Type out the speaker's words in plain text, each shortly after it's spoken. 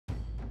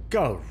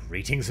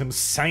Greetings and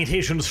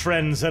salutations,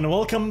 friends, and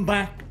welcome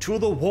back to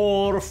the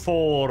war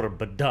for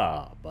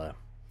BADAB,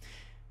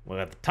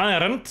 where the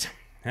Tyrant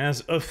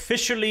has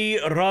officially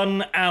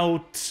run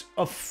out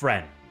of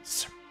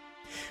friends.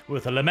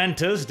 With the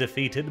Lamenters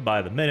defeated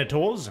by the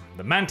Minotaurs,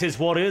 the Mantis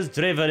Warriors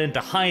driven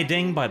into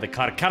hiding by the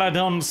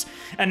Carcharodons,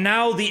 and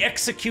now the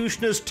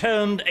Executioners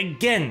turned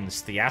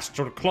against the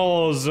Astral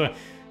Claws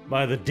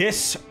by the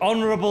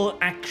dishonorable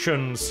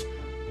actions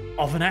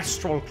of an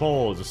Astral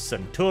Claws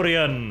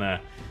Centurion.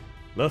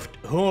 Left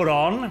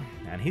Huron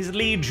and his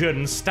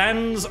legion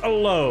stands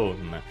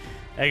alone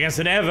against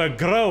an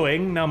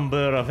ever-growing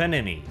number of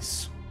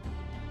enemies.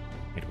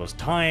 It was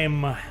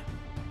time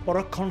for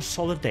a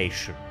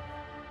consolidation,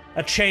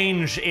 a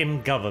change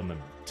in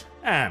government,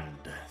 and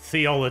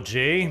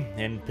theology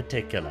in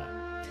particular.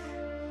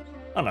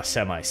 On a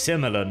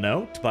semi-similar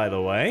note, by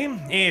the way,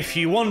 if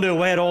you wonder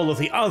where all of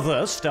the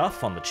other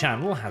stuff on the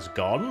channel has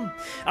gone,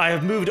 I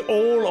have moved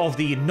all of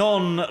the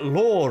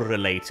non-lore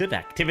related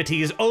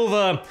activities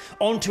over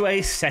onto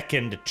a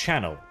second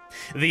channel.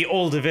 The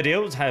older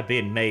videos have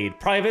been made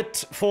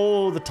private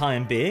for the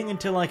time being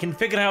until I can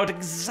figure out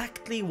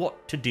exactly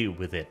what to do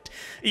with it.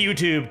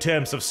 YouTube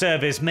Terms of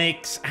Service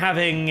makes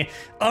having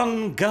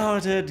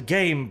unguarded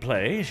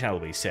gameplay,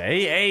 shall we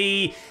say,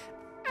 a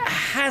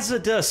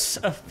hazardous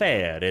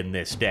affair in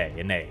this day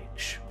and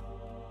age.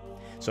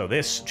 So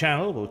this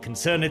channel will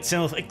concern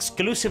itself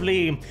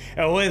exclusively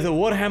with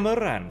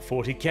Warhammer and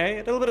 40k,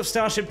 a little bit of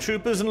Starship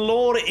Troopers and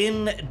lore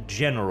in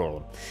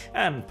general,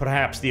 and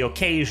perhaps the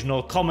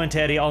occasional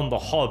commentary on the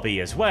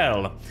hobby as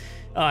well.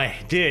 I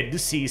did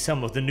see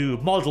some of the new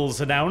models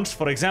announced,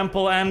 for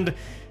example, and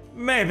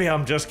maybe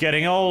I'm just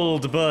getting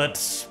old,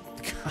 but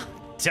god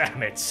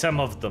damn it, some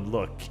of them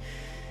look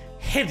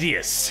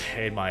hideous,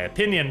 in my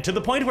opinion, to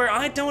the point where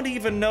I don't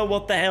even know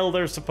what the hell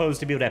they're supposed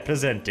to be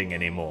representing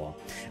anymore.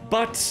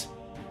 But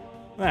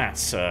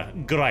that's a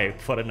gripe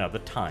for another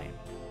time.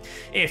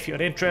 If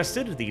you're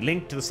interested, the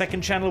link to the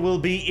second channel will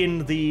be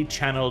in the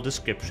channel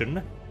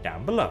description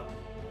down below.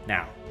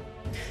 Now,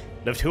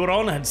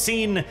 Huron had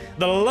seen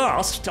the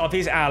last of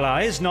his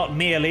allies not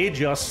merely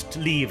just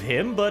leave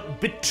him,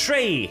 but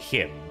betray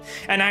him,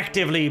 and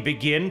actively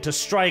begin to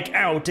strike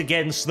out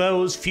against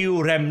those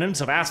few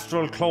remnants of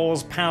Astral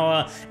Claw's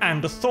power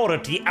and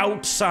authority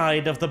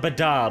outside of the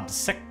BADAB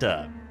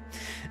sector.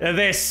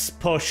 This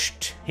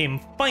pushed him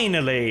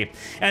finally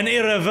and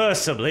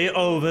irreversibly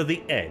over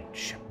the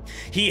edge.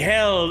 He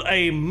held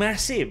a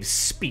massive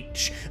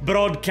speech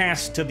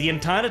broadcast to the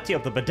entirety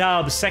of the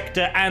BADAB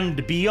sector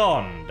and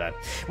beyond,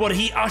 where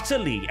he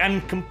utterly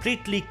and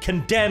completely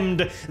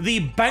condemned the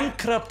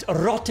bankrupt,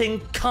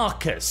 rotting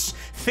carcass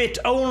fit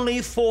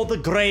only for the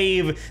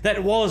grave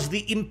that was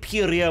the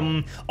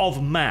Imperium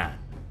of man.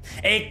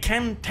 A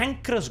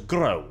cantankerous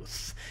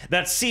growth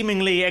that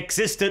seemingly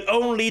existed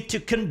only to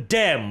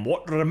condemn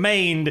what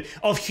remained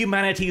of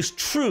humanity's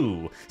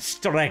true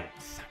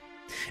strength.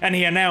 And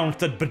he announced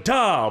that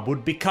BADAB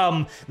would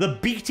become the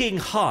beating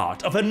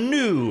heart of a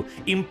new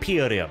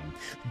Imperium,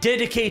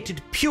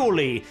 dedicated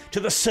purely to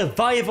the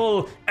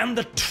survival and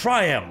the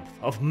triumph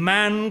of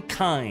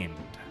mankind.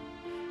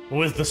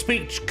 With the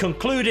speech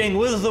concluding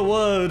with the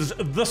words,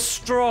 "The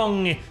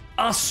strong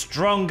are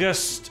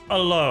strongest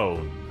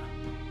alone."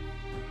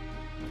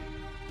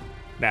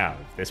 Now,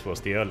 if this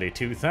was the early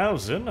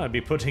 2000s, I'd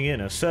be putting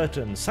in a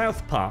certain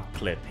South Park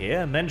clip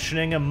here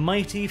mentioning a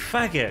mighty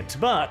faggot,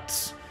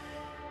 but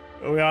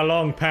we are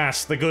long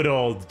past the good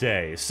old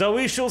days, so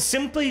we shall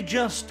simply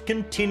just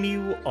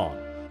continue on.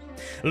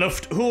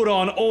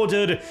 Huron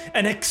ordered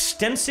an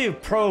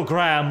extensive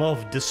program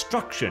of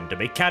destruction to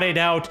be carried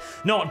out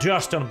not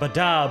just on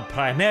BADAB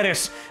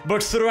Primaris,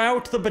 but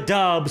throughout the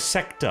BADAB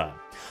sector.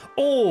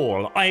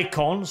 All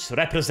icons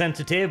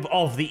representative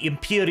of the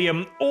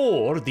Imperium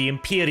or the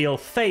Imperial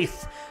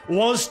faith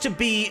was to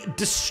be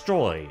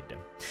destroyed.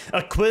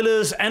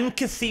 Aquila's and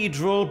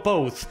Cathedral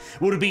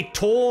both would be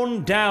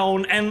torn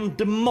down and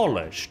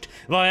demolished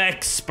via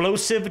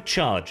explosive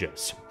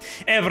charges.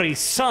 Every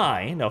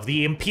sign of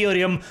the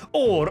Imperium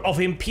or of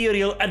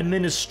Imperial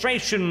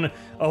administration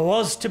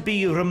was to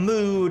be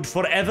removed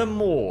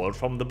forevermore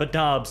from the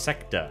BADAB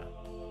sector.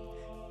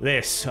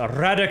 This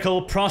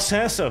radical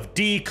process of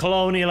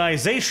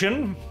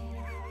decolonialization,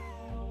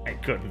 I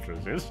couldn't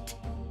resist,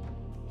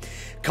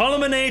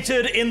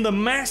 culminated in the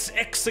mass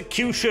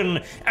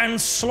execution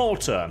and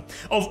slaughter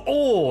of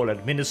all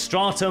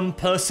administratum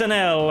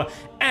personnel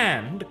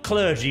and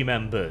clergy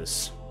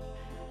members.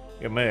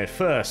 It may at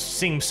first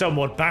seem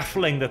somewhat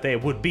baffling that there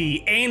would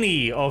be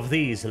any of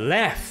these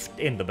left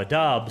in the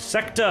BADAB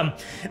sector,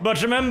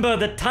 but remember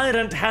the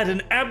Tyrant had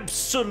an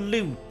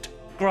absolute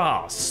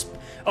grasp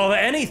of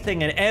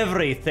anything and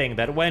everything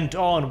that went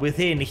on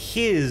within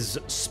his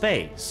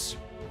space.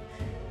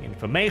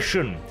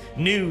 Information,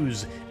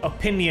 news,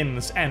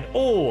 opinions, and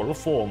all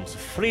forms of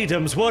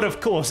freedoms were,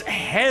 of course,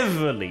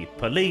 heavily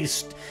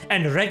policed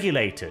and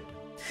regulated.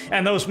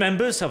 And those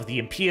members of the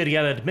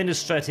imperial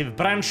administrative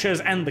branches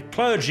and the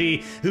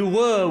clergy who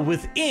were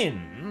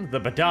within the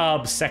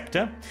BADAB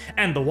sector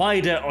and the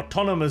wider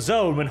autonomous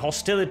zone when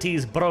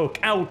hostilities broke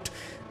out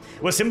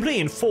were simply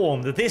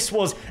informed that this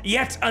was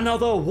yet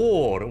another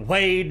war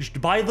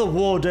waged by the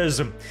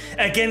warders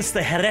against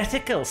the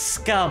heretical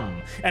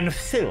scum and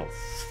filth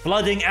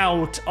flooding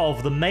out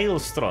of the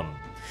maelstrom.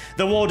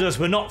 The warders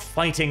were not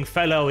fighting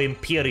fellow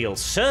Imperial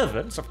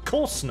servants, of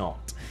course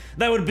not.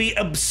 That would be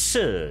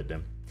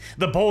absurd.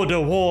 The border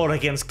war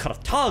against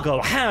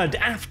Carthago had,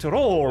 after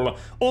all,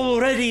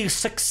 already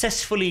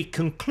successfully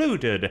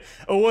concluded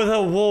with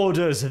a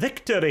warder's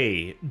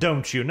victory,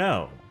 don't you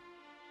know?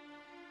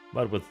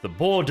 But with the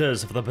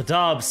borders of the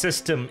BADAB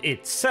system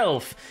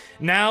itself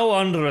now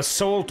under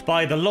assault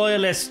by the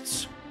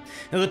Loyalists,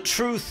 the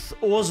truth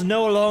was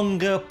no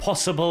longer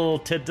possible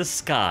to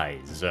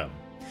disguise,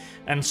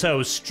 and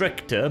so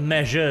stricter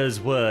measures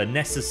were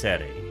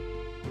necessary.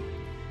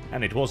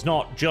 And it was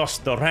not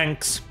just the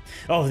ranks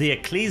of the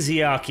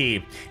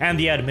ecclesiarchy and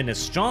the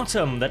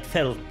administratum that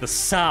felt the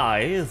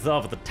scythe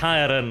of the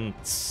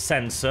tyrant's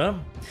censor.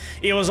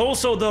 It was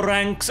also the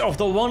ranks of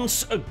the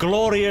once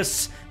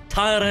glorious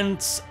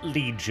Tyrants'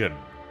 Legion,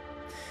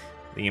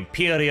 the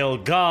Imperial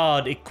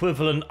Guard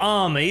equivalent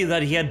army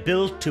that he had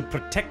built to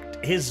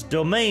protect his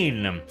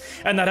domain,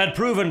 and that had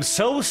proven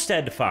so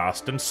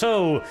steadfast and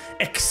so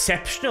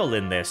exceptional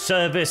in their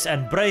service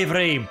and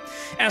bravery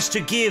as to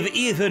give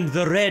even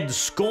the Red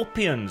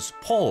Scorpions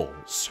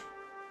pause.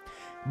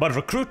 But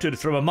recruited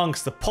from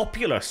amongst the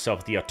populace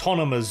of the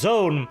autonomous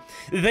zone,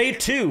 they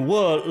too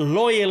were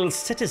loyal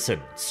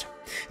citizens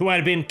who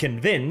had been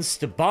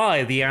convinced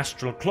by the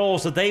Astral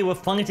Claws that they were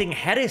fighting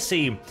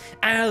heresy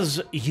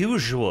as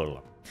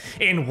usual.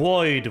 In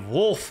void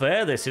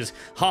warfare, this is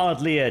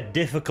hardly a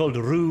difficult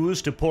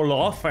ruse to pull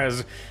off,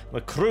 as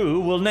the crew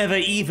will never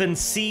even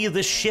see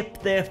the ship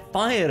they're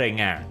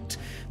firing at,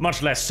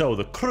 much less so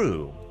the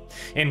crew.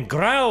 In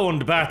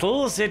ground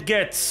battles, it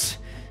gets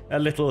a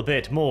little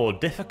bit more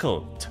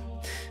difficult.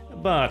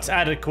 But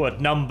adequate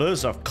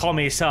numbers of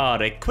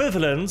commissar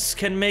equivalents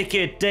can make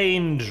it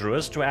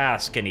dangerous to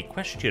ask any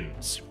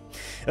questions.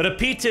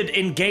 Repeated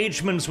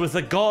engagements with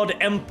the God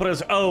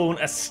Emperor's own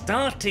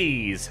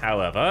Astartes,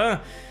 however,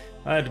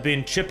 had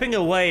been chipping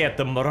away at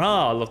the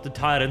morale of the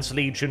Tyrants'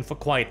 Legion for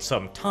quite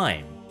some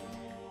time.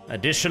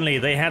 Additionally,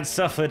 they had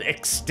suffered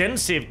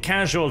extensive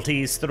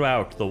casualties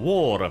throughout the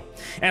war,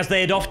 as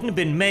they had often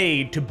been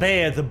made to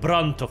bear the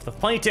brunt of the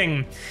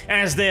fighting,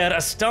 as their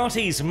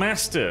Astartes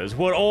masters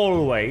were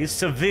always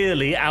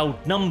severely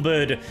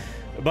outnumbered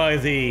by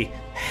the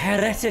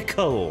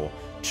heretical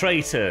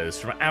traitors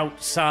from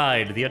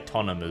outside the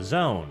autonomous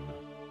zone.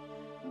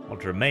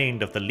 What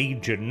remained of the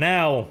Legion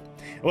now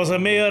was a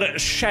mere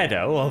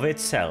shadow of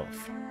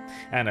itself.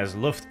 And as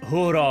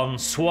Luft-Huron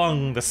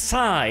swung the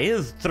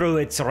scythe through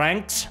its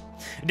ranks,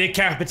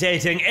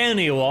 decapitating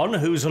anyone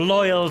whose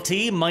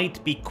loyalty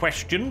might be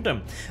questioned,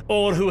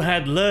 or who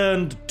had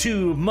learned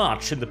too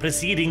much in the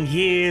preceding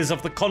years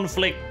of the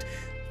conflict,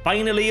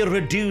 finally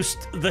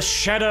reduced the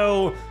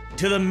shadow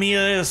to the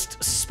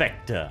merest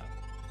spectre.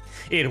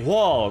 It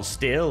was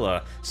still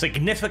a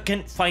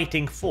significant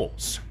fighting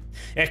force,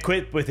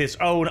 equipped with its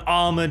own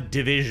armored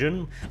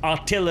division,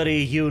 artillery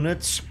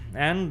units,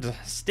 and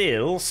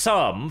still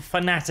some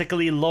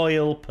fanatically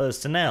loyal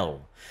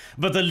personnel.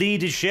 But the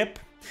leadership,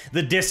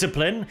 the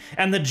discipline,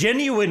 and the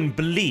genuine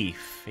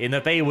belief in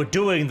that they were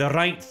doing the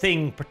right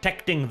thing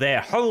protecting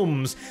their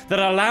homes that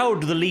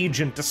allowed the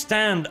Legion to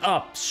stand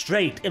up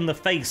straight in the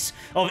face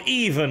of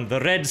even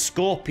the Red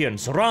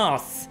Scorpion's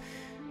wrath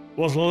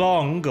was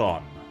long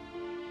gone.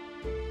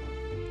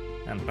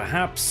 And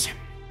perhaps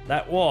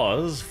that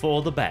was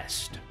for the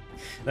best.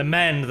 The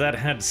men that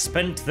had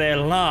spent their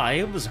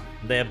lives,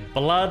 their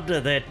blood,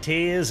 their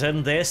tears,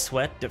 and their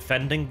sweat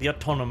defending the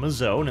autonomous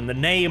zone in the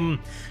name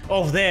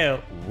of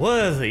their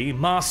worthy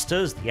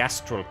masters, the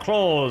Astral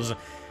Claws,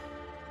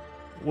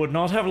 would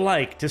not have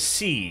liked to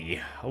see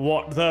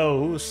what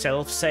those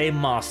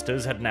self-same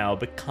masters had now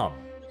become.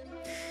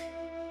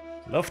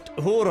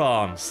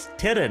 Luft-Huron's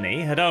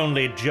tyranny had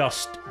only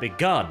just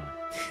begun.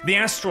 The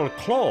Astral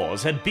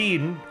Claws had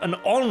been an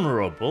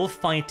honorable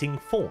fighting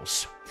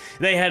force.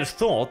 They had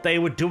thought they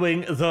were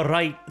doing the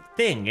right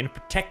thing in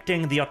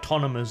protecting the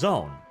autonomous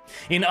zone,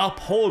 in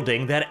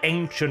upholding their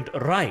ancient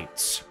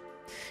rights.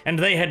 And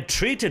they had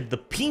treated the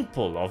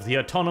people of the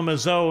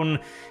autonomous zone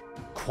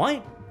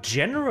quite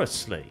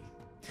generously.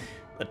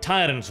 The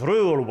tyrant's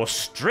rule was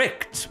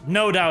strict,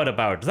 no doubt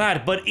about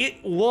that, but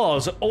it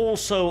was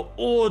also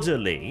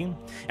orderly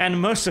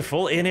and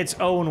merciful in its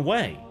own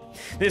way.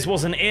 This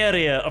was an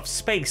area of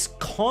space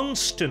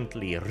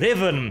constantly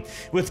riven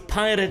with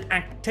pirate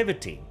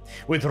activity,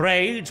 with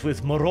raids,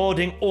 with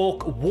marauding orc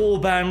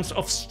warbands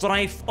of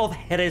strife, of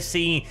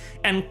heresy,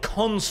 and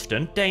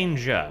constant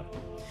danger.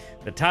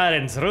 The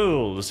tyrant's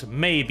rules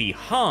may be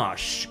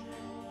harsh,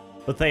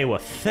 but they were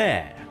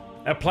fair,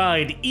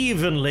 applied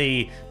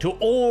evenly to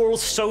all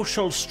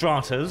social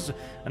stratas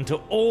and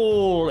to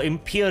all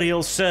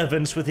Imperial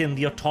servants within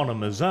the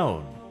autonomous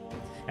zone.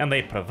 And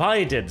they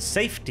provided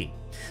safety,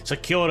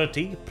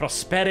 security,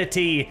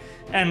 prosperity,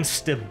 and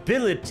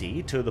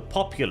stability to the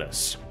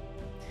populace.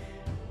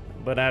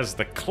 But as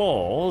the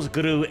Claws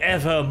grew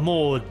ever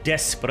more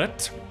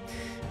desperate,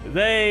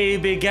 they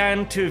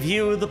began to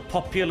view the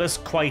populace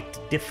quite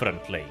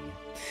differently.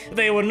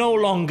 They were no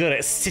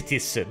longer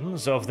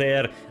citizens of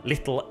their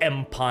little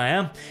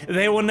empire.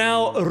 They were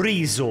now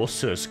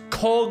resources,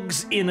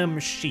 cogs in a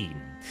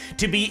machine,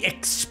 to be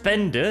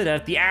expended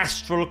at the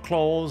astral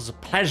claw's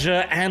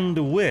pleasure and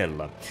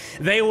will.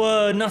 They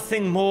were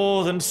nothing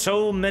more than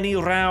so many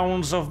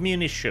rounds of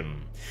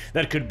munition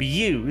that could be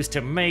used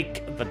to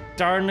make the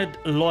darned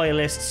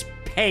loyalists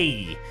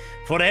pay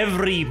for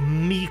every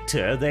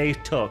meter they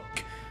took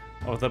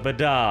of the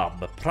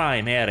BADAB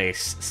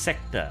primaris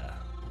sector.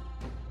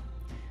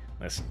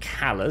 This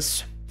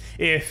callous,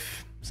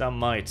 if some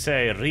might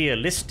say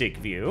realistic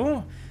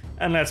view,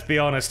 and let's be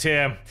honest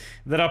here,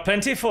 there are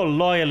plentiful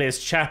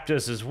loyalist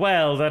chapters as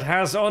well that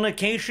has on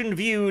occasion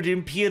viewed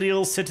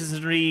imperial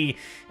citizenry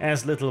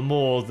as little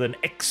more than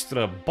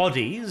extra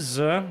bodies,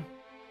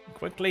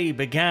 quickly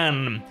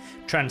began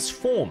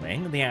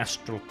transforming the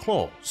astral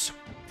claws.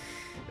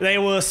 They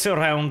were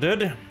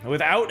surrounded,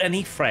 without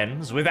any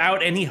friends,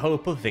 without any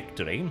hope of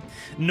victory,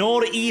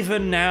 nor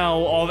even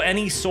now of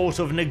any sort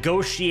of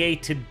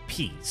negotiated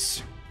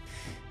peace.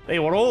 They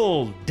were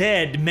all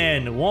dead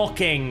men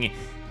walking,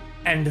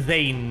 and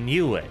they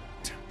knew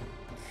it.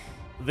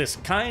 This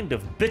kind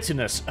of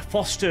bitterness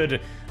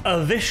fostered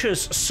a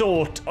vicious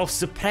sort of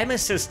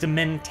supremacist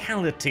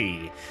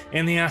mentality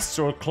in the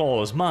astral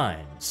claw's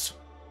minds.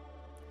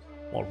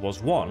 What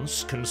was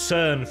once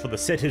concern for the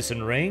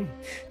citizenry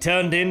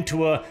turned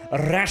into a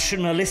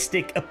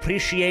rationalistic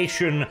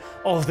appreciation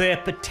of their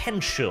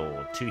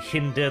potential to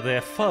hinder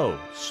their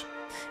foes,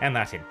 and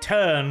that in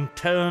turn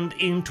turned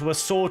into a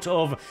sort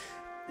of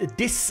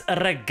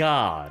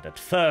disregard at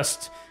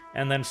first,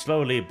 and then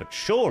slowly but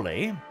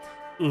surely,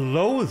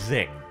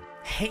 loathing,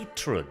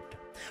 hatred.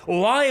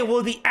 Why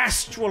were the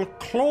astral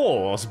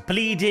claws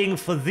bleeding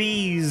for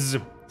these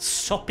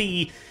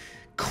soppy,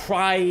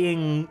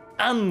 crying,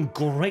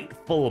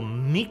 ungrateful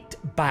meat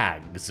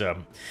bags,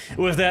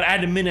 with their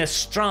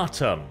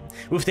administratum,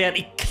 with their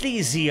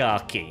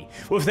ecclesiarchy,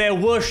 with their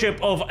worship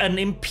of an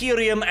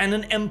Imperium and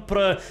an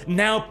emperor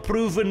now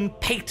proven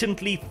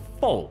patently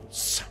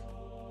false?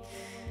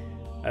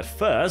 At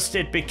first,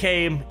 it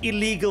became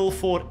illegal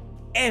for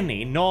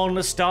any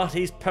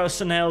non-Astartes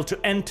personnel to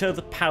enter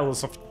the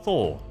Palace of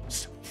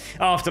Thorns,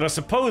 after a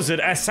supposed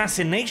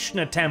assassination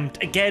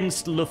attempt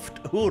against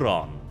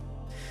Lufthuron.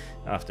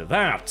 After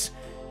that,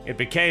 it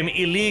became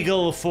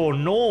illegal for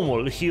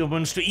normal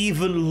humans to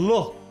even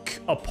look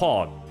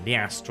upon the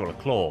astral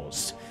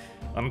claws,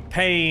 on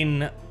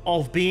pain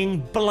of being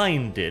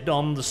blinded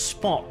on the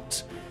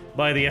spot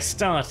by the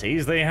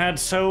Astartes they had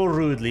so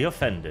rudely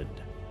offended.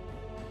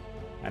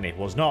 And it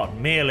was not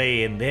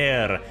merely in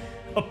their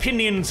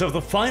opinions of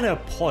the finer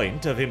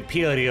point of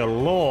imperial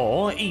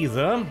law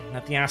either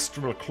that the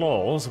astral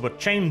claws were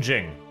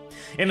changing.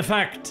 In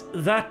fact,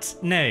 that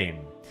name,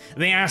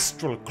 the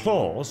astral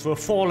claws, were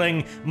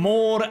falling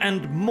more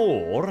and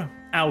more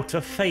out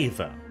of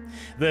favor.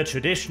 The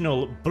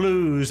traditional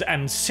blues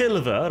and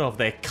silver of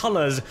their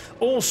colors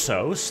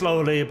also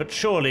slowly but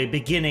surely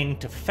beginning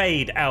to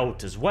fade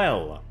out as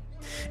well.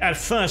 At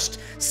first,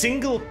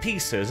 single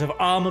pieces of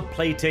armor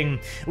plating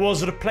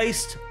was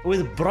replaced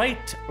with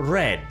bright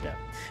red,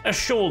 a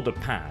shoulder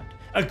pad,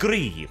 a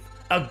greave,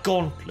 a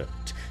gauntlet,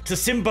 to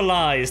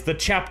symbolize the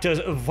chapter's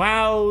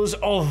vows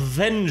of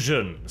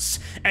vengeance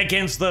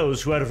against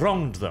those who had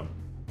wronged them.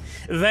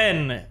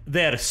 Then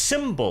their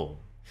symbol,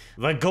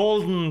 the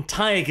golden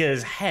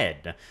tiger's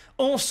head,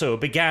 also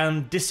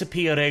began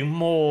disappearing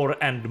more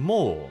and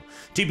more,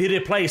 to be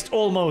replaced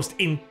almost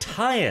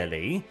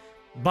entirely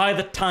by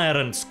the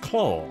Tyrant's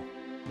claw.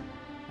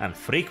 And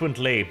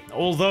frequently,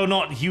 although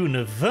not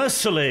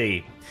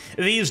universally,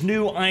 these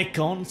new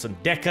icons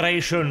and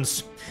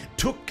decorations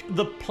took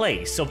the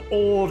place of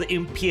old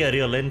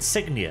imperial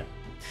insignia.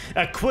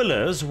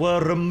 Aquillas were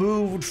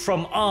removed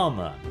from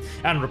armor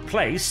and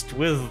replaced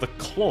with the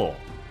claw.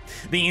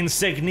 The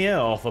insignia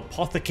of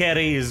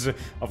apothecaries,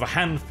 of a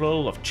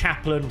handful of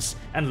chaplains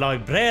and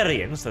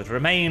librarians that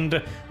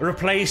remained,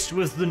 replaced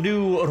with the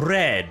new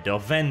red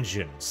of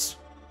vengeance.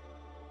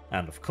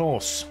 And of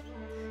course,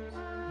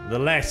 the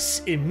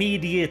less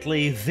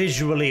immediately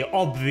visually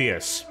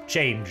obvious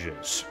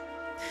changes.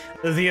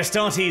 The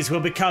Astartes were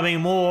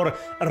becoming more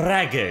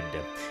ragged,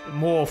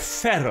 more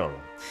feral.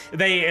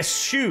 They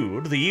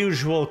eschewed the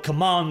usual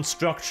command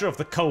structure of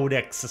the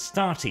Codex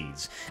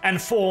Astartes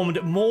and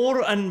formed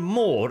more and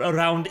more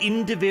around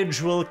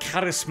individual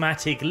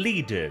charismatic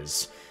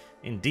leaders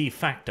in de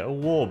facto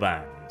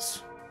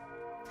warbands.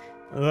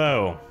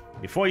 Though,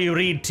 before you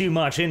read too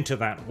much into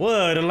that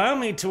word, allow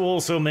me to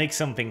also make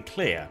something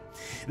clear.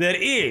 There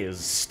is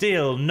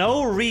still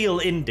no real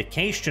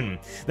indication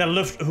that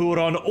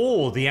Lufthuron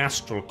or the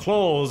Astral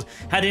Claws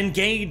had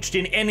engaged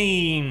in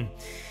any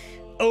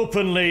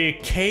openly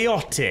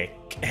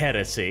chaotic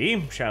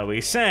heresy, shall we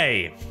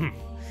say.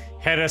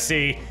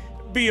 Heresy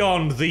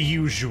beyond the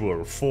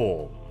usual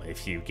form,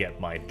 if you get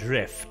my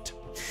drift.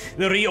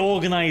 The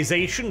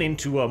reorganization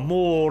into a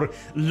more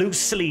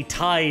loosely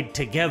tied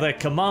together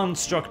command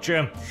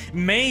structure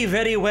may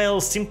very well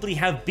simply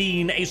have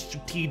been a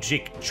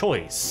strategic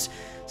choice,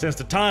 since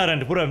the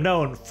Tyrant would have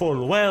known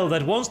full well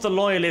that once the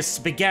Loyalists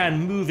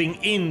began moving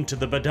into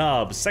the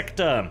BADAB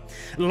sector,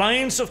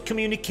 lines of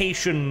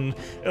communication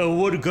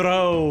would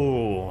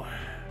grow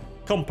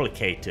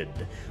complicated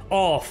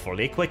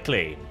awfully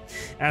quickly,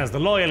 as the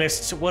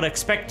Loyalists were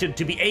expected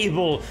to be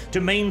able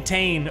to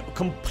maintain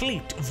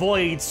complete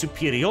void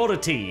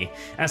superiority,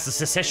 as the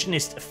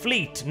secessionist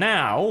fleet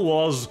now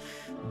was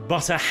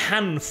but a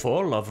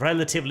handful of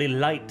relatively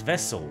light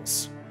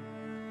vessels.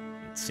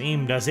 It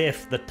seemed as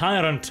if the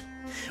Tyrant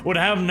would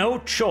have no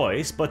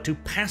choice but to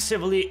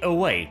passively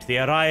await the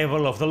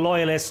arrival of the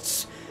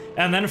Loyalists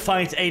and then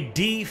fight a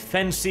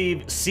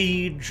defensive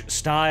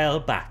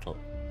siege-style battle.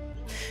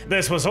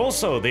 This was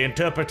also the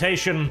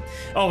interpretation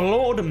of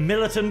Lord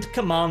Militant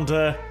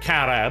Commander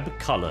Carab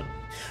Cullen,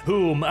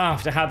 whom,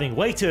 after having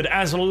waited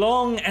as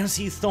long as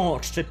he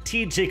thought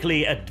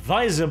strategically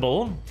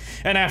advisable,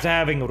 and after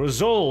having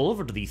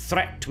resolved the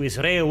threat to his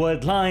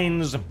rearward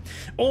lines,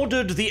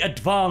 ordered the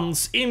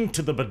advance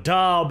into the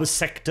BADAB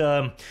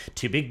sector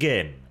to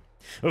begin,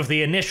 with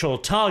the initial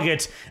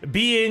target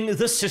being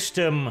the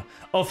system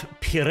of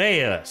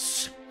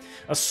Piraeus,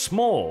 a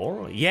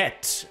small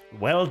yet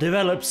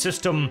well-developed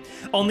system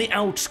on the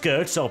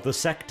outskirts of the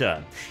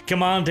sector,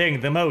 commanding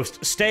the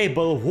most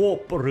stable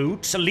warp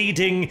routes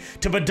leading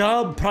to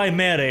BADAB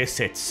Primaris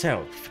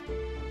itself.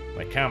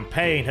 The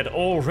campaign had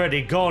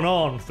already gone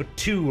on for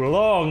too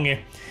long,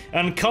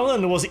 and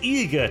Cullen was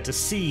eager to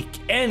seek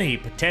any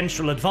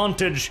potential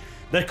advantage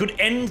that could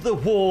end the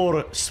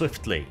war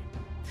swiftly.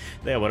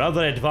 There were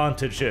other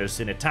advantages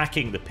in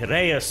attacking the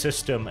Piraeus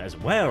system as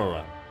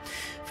well.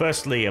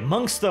 Firstly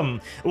amongst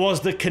them was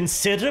the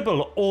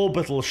considerable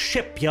orbital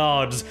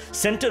shipyards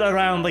centered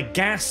around the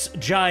gas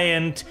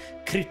giant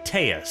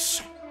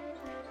Cretaeus.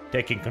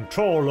 Taking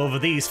control over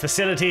these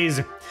facilities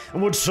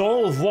would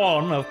solve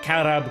one of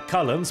Carab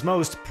Cullen's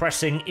most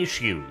pressing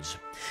issues: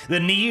 the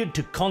need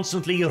to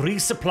constantly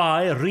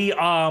resupply,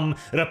 rearm,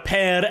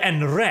 repair,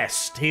 and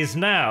rest his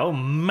now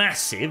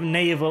massive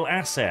naval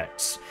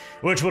assets,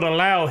 which would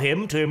allow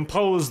him to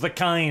impose the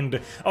kind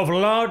of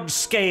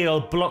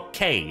large-scale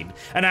blockade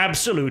and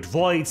absolute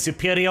void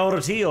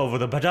superiority over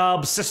the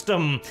BADAB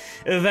system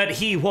that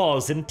he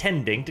was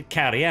intending to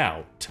carry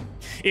out.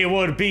 It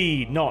would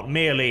be not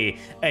merely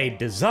a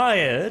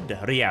desired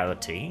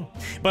reality,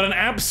 but an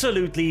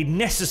absolutely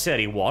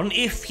necessary one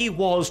if he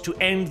was to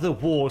end the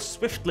war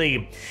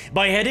swiftly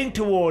by heading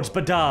towards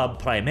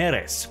BADAB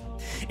Primaris.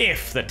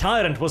 If the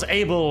Tyrant was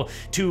able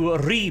to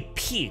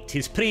repeat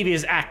his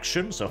previous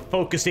actions of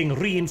focusing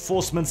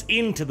reinforcements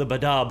into the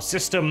BADAB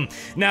system,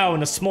 now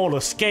in a smaller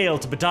scale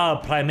to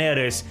BADAB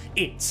Primaris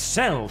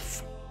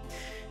itself,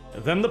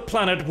 then the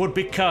planet would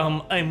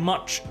become a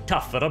much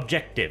tougher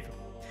objective.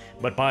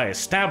 But by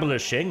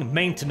establishing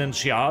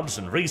maintenance yards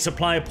and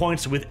resupply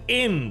points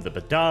within the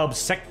BADAB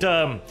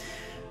sector,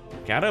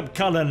 Carab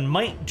Cullen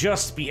might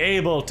just be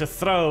able to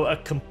throw a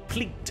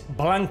complete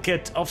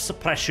blanket of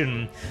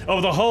suppression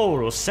of the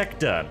whole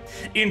sector,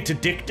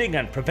 interdicting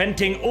and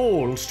preventing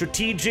all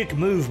strategic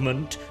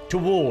movement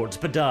towards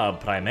BADAB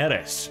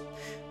Primaris.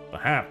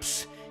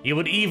 Perhaps he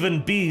would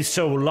even be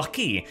so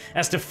lucky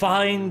as to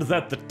find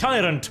that the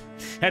Tyrant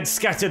had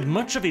scattered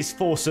much of his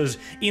forces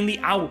in the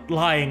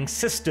outlying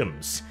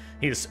systems,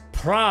 his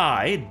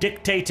pride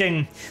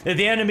dictating that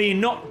the enemy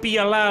not be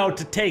allowed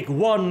to take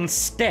one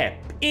step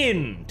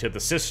into the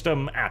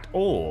system at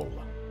all.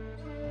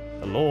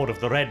 The Lord of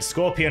the Red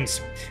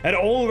Scorpions had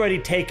already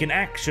taken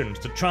actions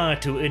to try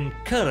to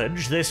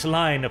encourage this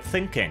line of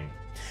thinking,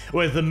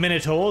 with the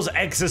Minotaurs,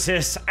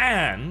 Exorcists,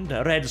 and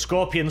Red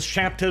Scorpions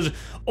chapters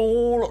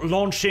all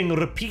launching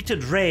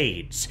repeated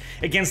raids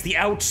against the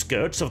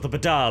outskirts of the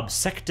BADAB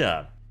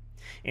sector,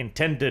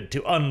 intended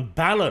to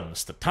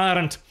unbalance the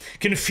Tyrant,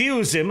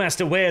 confuse him as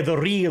to where the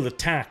real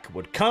attack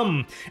would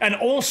come, and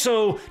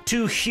also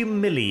to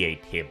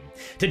humiliate him,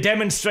 to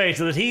demonstrate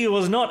that he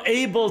was not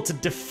able to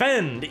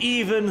defend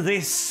even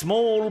this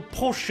small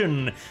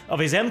portion of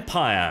his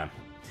empire,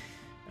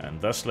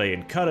 and thusly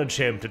encourage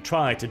him to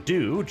try to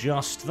do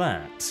just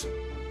that.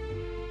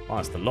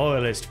 Whilst the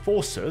Loyalist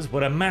forces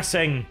were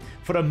amassing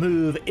for a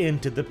move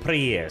into the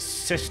Piraeus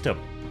system,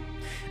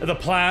 the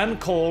plan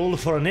called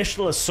for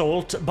initial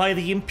assault by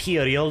the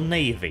Imperial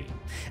Navy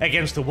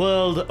against the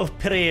world of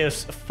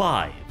Piraeus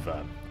 5,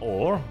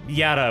 or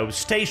Yarrow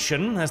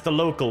Station as the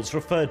locals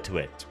referred to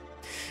it.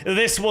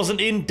 This was an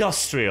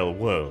industrial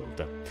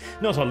world,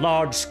 not a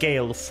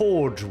large-scale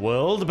forge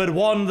world, but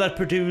one that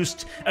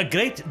produced a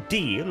great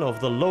deal of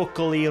the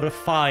locally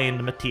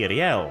refined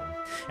materiel,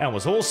 and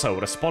was also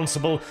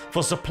responsible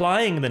for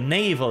supplying the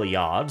naval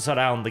yards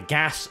around the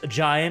gas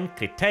giant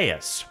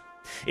Cretaeus.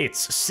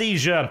 Its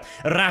seizure,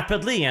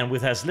 rapidly and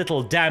with as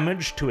little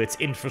damage to its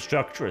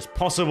infrastructure as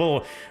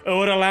possible,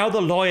 would allow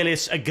the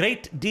Loyalists a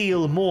great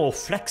deal more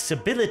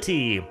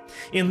flexibility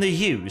in the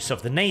use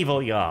of the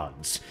naval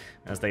yards,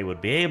 as they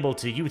would be able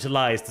to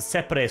utilize the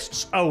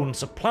Separatists' own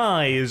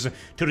supplies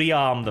to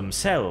rearm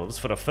themselves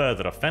for a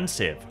further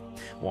offensive.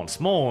 Once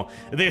more,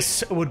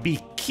 this would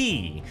be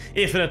key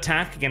if an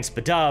attack against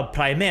BADAB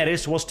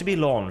Primaris was to be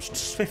launched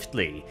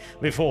swiftly,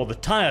 before the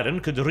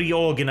Tyrant could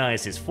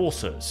reorganize his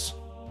forces.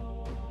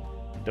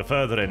 To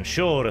further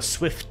ensure a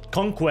swift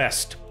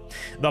conquest,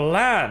 the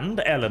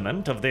land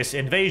element of this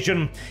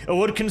invasion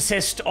would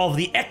consist of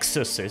the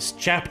Exorcist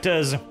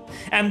chapters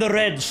and the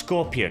Red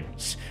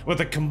Scorpions, with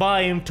a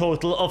combined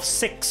total of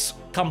 6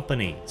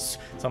 companies,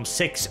 some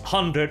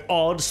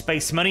 600-odd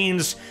Space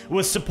Marines,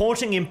 with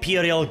supporting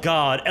Imperial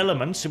Guard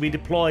elements to be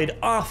deployed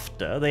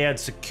after they had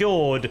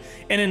secured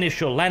an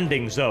initial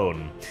landing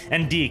zone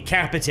and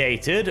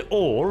decapitated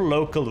all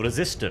local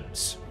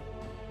resistance.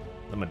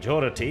 The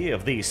majority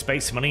of these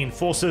Space Marine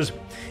forces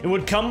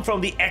would come from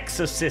the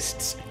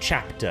Exorcists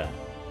chapter.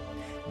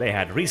 They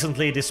had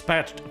recently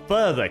dispatched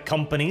further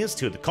companies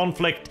to the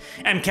conflict,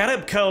 and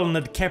Carib Cullen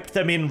had kept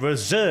them in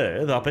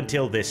reserve up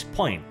until this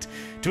point,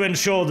 to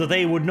ensure that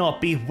they would not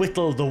be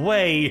whittled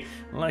away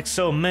like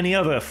so many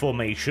other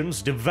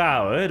formations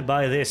devoured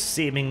by this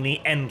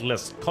seemingly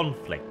endless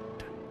conflict.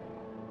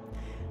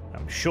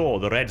 I'm sure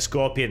the Red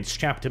Scorpions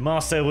chapter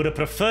master would have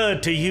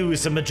preferred to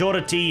use the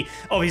majority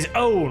of his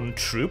own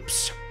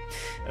troops,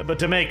 but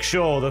to make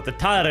sure that the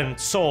Tyrant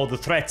saw the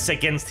threats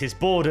against his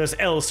borders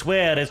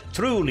elsewhere as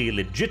truly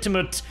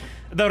legitimate,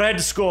 the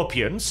Red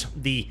Scorpions,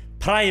 the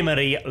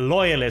primary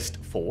loyalist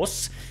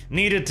force,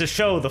 needed to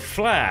show the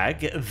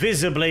flag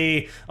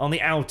visibly on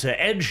the outer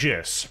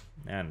edges,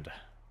 and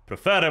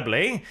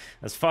preferably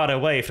as far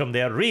away from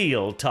their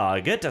real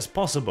target as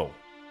possible.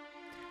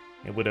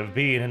 It would have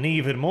been an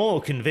even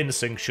more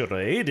convincing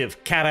charade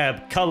if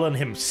Carib Cullen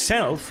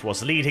himself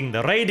was leading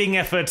the raiding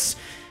efforts,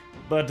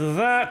 but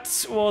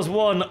that was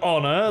one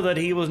honor that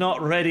he was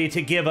not ready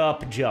to give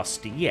up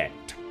just yet,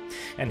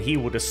 and he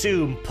would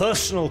assume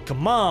personal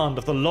command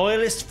of the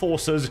Loyalist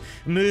forces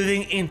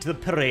moving into the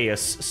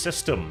Piraeus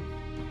system,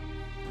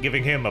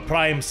 giving him a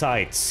prime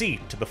side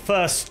seat to the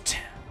first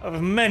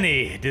of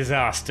many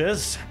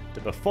disasters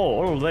to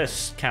befall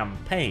this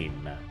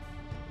campaign.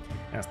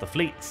 As the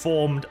fleet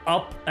formed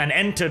up and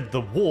entered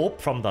the warp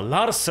from the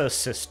Larsa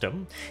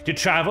system to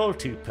travel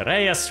to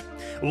Piraeus,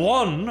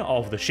 one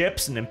of the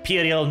ships, an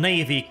Imperial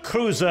Navy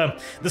cruiser,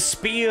 the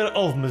Spear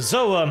of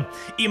Mazoa,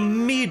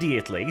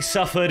 immediately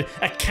suffered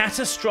a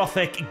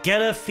catastrophic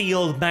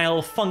Gellerfield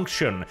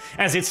malfunction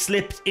as it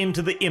slipped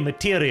into the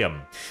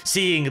Imperium,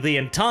 seeing the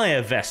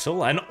entire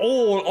vessel and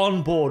all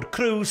onboard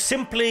crew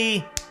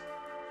simply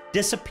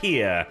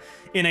disappear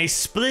in a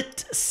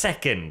split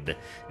second,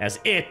 as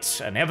it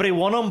and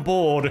everyone on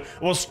board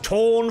was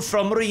torn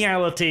from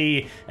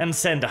reality and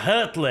sent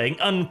hurtling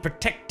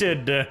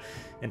unprotected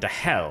into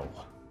hell.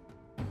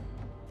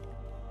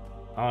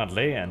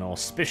 Hardly an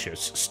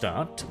auspicious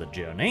start to the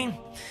journey,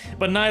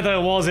 but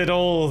neither was it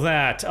all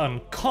that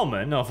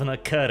uncommon of an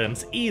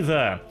occurrence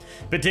either,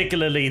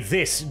 particularly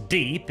this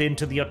deep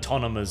into the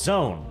autonomous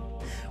zone.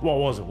 What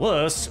was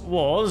worse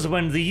was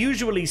when the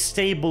usually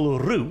stable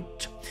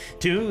route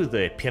to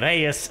the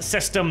Piraeus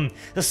system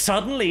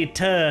suddenly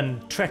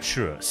turned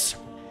treacherous.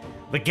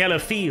 The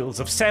Gellerfields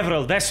of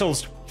several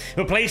vessels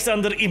were placed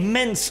under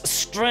immense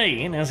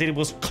strain as it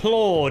was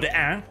clawed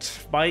at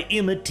by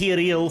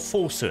immaterial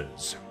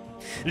forces.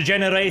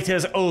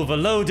 Generators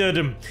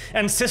overloaded,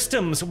 and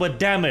systems were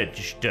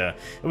damaged,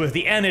 with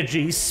the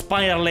energy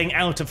spiraling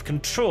out of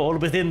control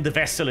within the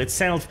vessel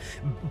itself,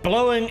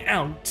 blowing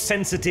out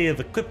sensitive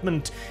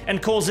equipment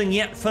and causing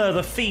yet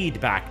further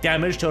feedback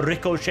damage to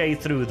ricochet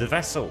through the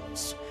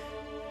vessels.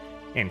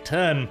 In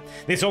turn,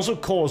 this also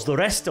caused the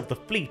rest of the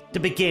fleet to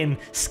begin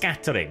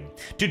scattering,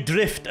 to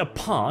drift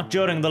apart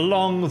during the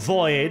long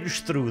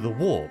voyage through the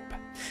warp.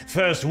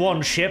 First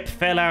one ship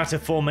fell out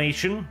of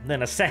formation,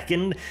 then a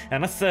second,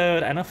 and a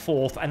third, and a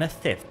fourth, and a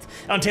fifth,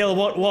 until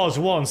what was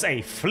once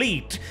a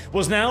fleet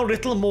was now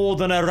little more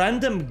than a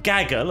random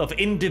gaggle of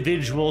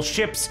individual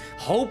ships,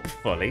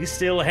 hopefully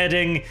still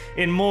heading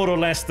in more or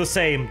less the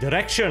same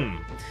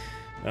direction.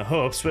 The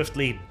hope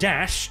swiftly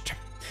dashed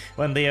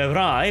when they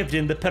arrived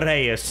in the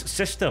Piraeus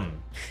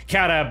system.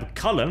 Carib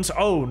Cullen's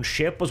own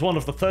ship was one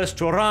of the first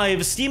to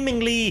arrive,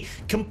 seemingly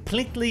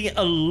completely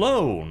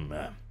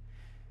alone.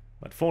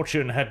 But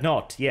fortune had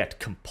not yet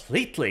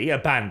completely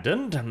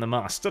abandoned the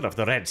master of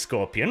the Red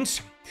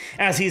Scorpions,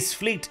 as his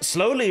fleet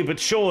slowly but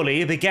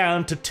surely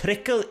began to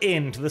trickle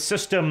into the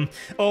system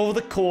over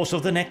the course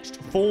of the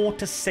next 4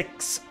 to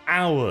 6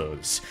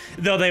 hours,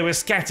 though they were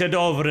scattered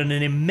over an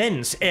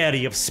immense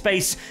area of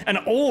space and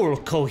all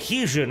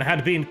cohesion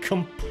had been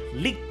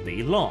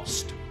completely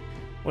lost,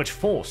 which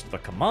forced the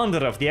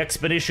commander of the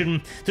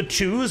expedition to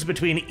choose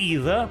between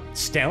either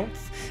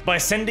stealth by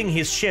sending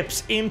his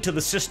ships into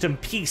the system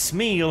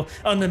piecemeal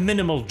on a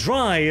minimal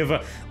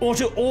drive, or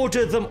to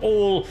order them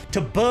all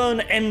to burn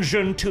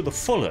engine to the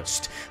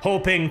fullest,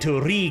 hoping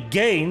to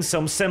regain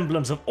some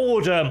semblance of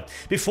order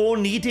before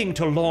needing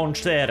to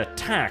launch their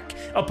attack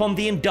upon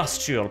the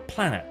industrial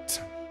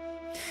planet.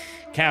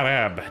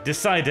 Karab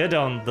decided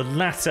on the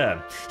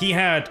latter. He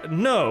had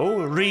no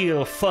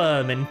real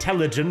firm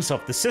intelligence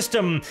of the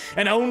system,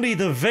 and only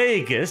the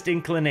vaguest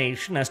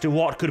inclination as to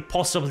what could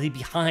possibly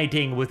be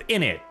hiding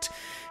within it.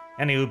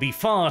 And it would be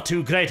far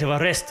too great of a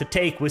risk to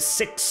take with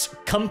 6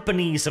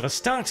 companies of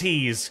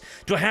Astartes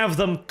to have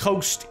them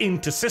coast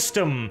into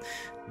system,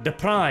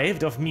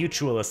 deprived of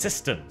mutual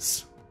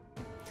assistance.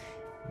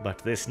 But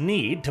this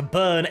need to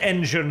burn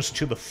engines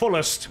to the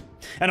fullest,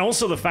 and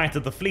also the fact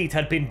that the fleet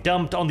had been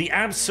dumped on the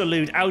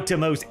absolute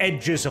outermost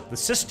edges of the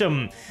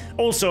system,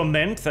 also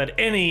meant that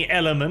any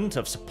element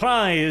of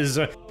surprise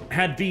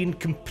had been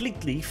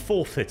completely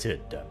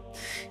forfeited.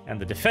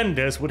 And the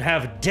defenders would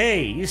have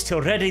days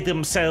to ready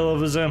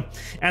themselves,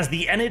 as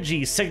the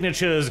energy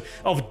signatures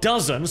of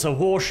dozens of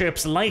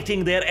warships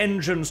lighting their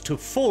engines to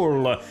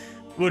full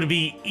would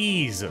be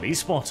easily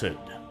spotted.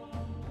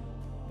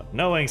 But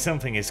knowing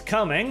something is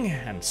coming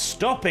and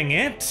stopping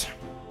it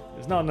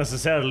is not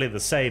necessarily the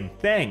same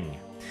thing.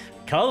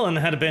 Cullen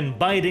had been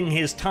biding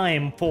his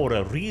time for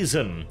a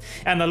reason,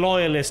 and the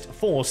Loyalist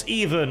force,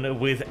 even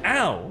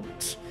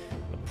without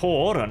the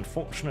poor,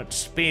 unfortunate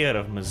spear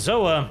of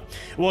Mazoa,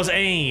 was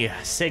a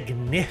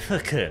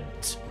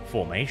significant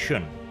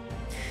formation.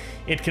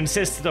 It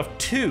consisted of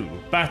 2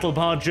 battle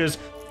barges,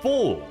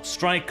 4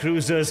 strike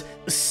cruisers,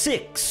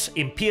 6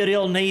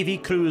 Imperial Navy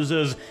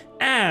cruisers,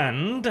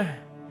 and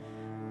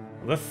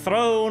the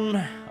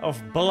Throne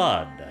of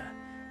Blood,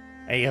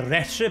 a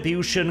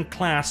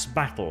Retribution-class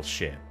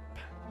battleship.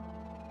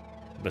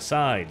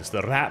 Besides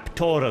the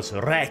Raptorus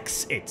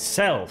Rex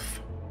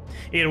itself,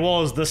 it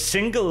was the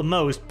single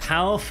most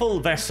powerful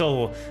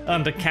vessel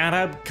under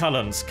Karab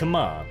Cullen's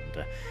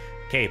command,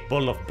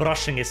 capable of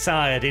brushing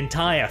aside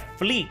entire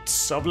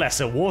fleets of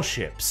lesser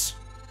warships.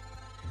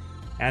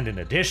 And in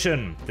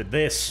addition to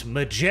this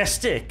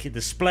majestic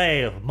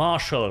display of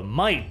martial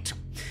might,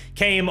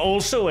 came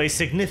also a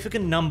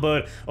significant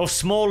number of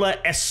smaller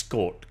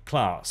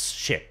escort-class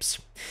ships,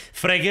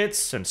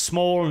 frigates and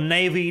small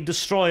navy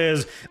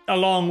destroyers,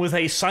 along with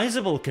a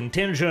sizable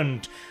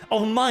contingent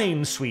of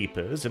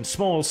minesweepers and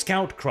small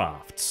scout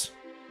crafts.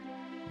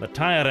 The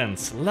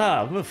Tyrants'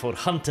 love for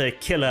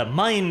hunter-killer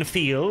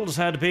minefields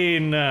had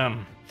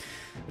been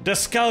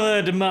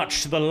discovered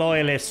much to the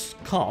Loyalists'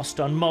 cost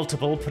on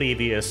multiple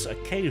previous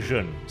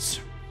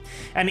occasions.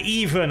 And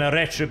even a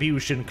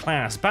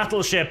Retribution-class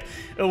battleship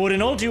would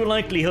in all due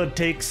likelihood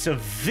take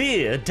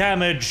severe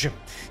damage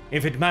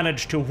if it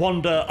managed to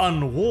wander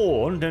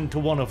unwarned into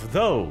one of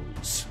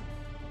those.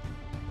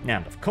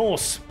 And of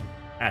course,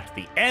 at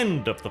the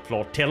end of the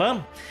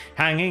flotilla,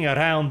 hanging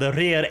around the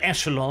rear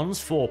echelons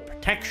for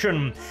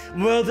protection,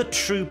 were the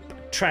troop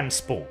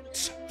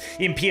transports,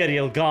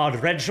 Imperial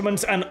Guard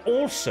regiments, and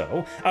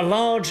also a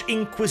large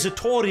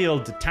inquisitorial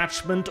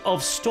detachment of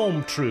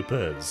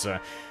stormtroopers,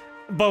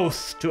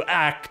 both to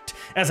act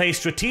as a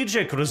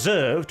strategic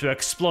reserve to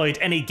exploit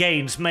any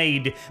gains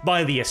made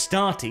by the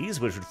Astartes,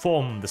 which would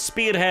form the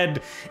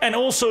spearhead, and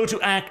also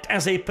to act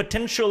as a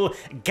potential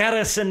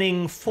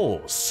garrisoning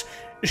force,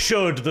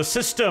 should the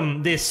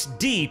system this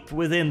deep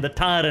within the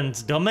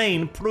Tyrant's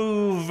domain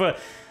prove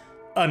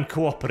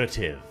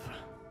uncooperative.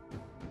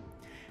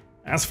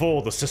 As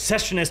for the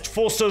secessionist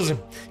forces,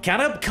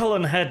 Karab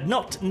Cullen had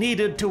not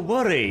needed to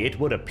worry, it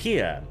would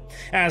appear,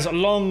 as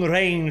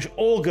long-range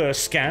auger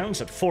scouts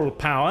at full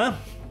power,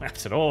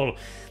 after all,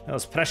 there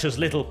was precious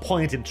little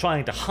point in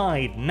trying to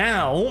hide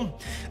now,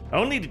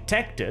 only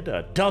detected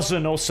a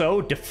dozen or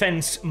so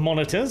defense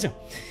monitors,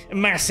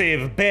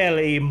 massive,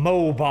 barely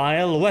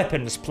mobile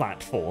weapons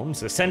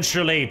platforms,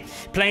 essentially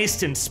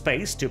placed in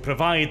space to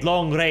provide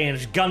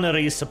long-range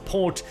gunnery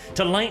support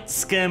to light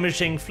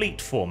skirmishing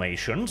fleet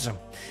formations,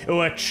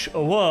 which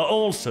were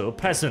also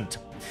present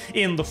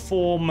in the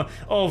form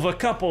of a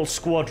couple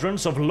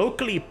squadrons of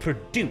locally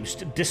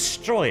produced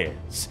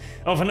destroyers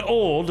of an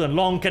old and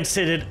long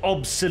considered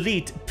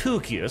obsolete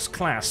Pugius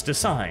class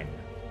design.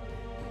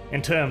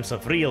 In terms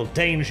of real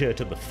danger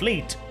to the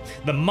fleet,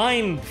 the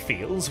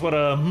minefields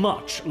were a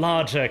much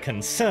larger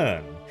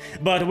concern,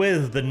 but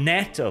with the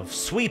net of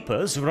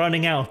sweepers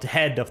running out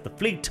ahead of the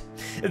fleet,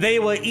 they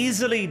were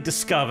easily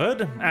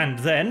discovered and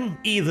then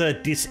either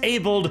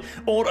disabled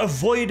or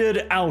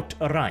avoided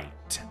outright.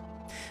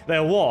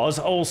 There was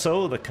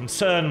also the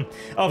concern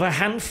of a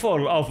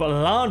handful of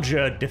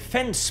larger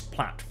defense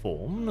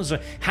platforms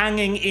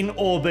hanging in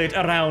orbit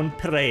around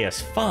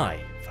Piraeus 5.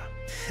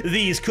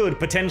 These could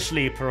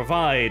potentially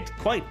provide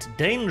quite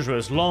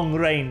dangerous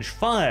long-range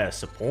fire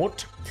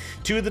support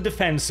to the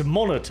defense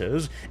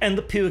monitors and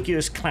the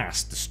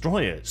Pugius-class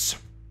destroyers.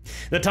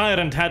 The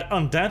Tyrant had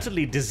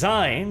undoubtedly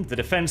designed the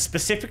defense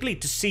specifically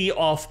to see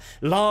off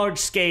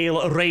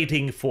large-scale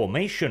raiding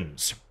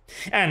formations,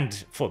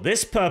 and for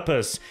this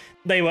purpose,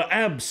 they were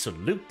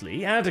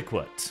absolutely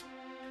adequate.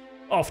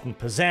 Often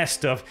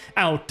possessed of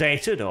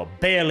outdated or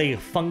barely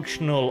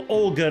functional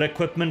auger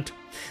equipment,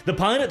 the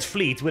pirate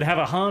fleet would have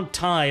a hard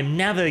time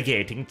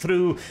navigating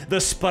through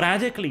the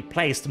sporadically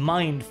placed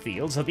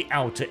minefields of the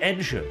outer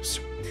edges.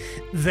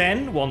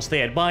 Then, once they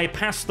had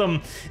bypassed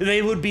them,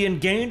 they would be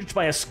engaged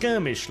by a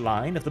skirmish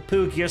line of the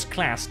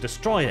Pugius-class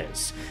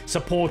destroyers,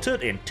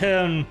 supported in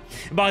turn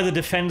by the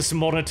defense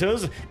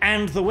monitors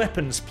and the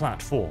weapons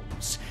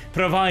platforms,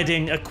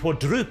 providing a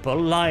quadruple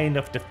line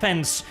of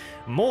defense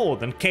more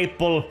than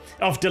capable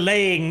of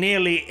delaying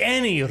nearly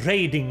any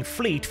raiding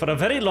fleet for a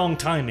very long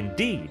time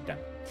indeed.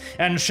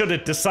 And should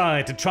it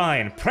decide to try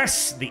and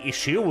press the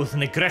issue with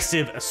an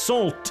aggressive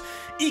assault,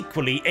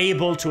 equally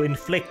able to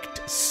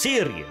inflict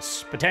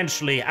serious,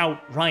 potentially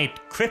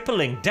outright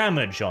crippling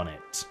damage on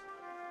it.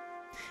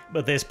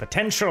 But this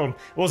potential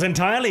was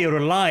entirely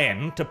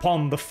reliant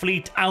upon the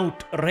fleet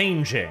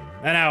outranging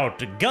and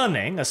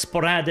outgunning a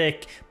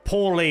sporadic,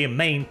 poorly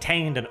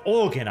maintained and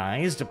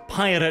organized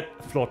pirate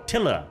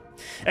flotilla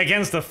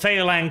against the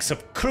phalanx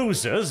of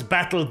cruisers,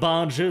 battle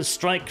barges,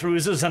 strike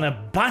cruisers, and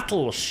a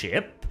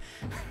battleship.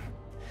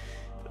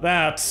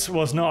 That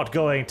was not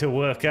going to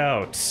work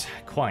out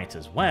quite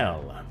as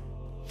well.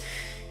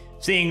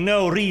 Seeing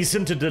no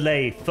reason to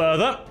delay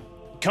further,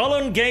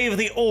 Cullen gave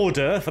the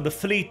order for the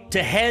fleet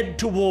to head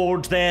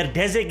towards their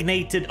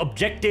designated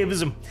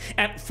objectives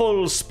at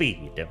full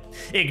speed,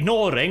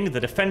 ignoring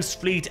the defense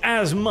fleet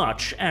as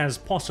much as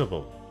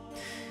possible.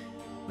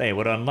 They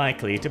were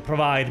unlikely to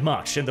provide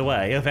much in the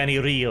way of any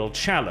real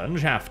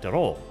challenge after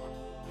all.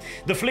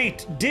 The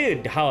fleet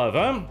did,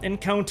 however,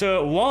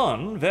 encounter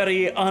one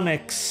very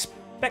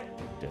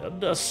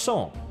unexpected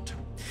assault.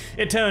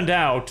 It turned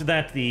out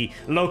that the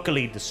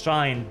locally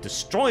designed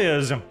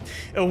destroyers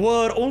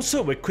were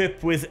also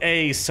equipped with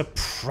a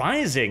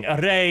surprising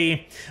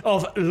array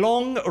of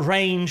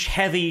long-range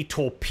heavy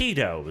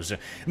torpedoes,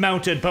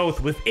 mounted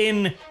both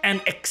within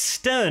and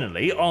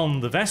externally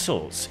on the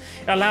vessels,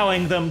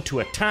 allowing them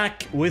to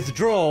attack,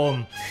 withdraw,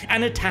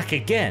 and attack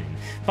again,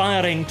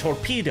 firing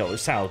torpedo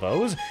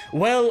salvos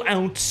well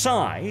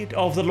outside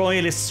of the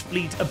Loyalist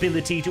fleet's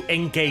ability to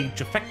engage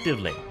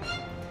effectively.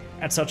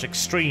 At such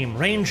extreme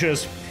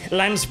ranges,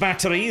 lance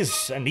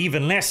batteries, and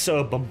even less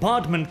so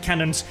bombardment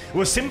cannons,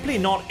 were simply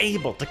not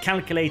able to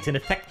calculate an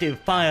effective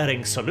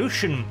firing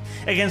solution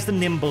against the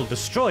nimble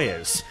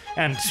destroyers,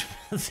 and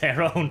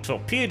their own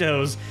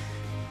torpedoes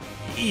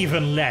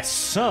even less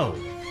so.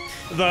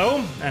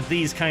 Though, at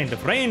these kind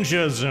of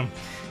ranges,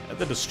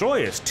 the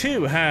destroyers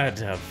too had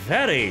a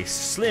very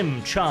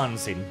slim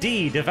chance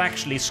indeed of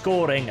actually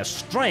scoring a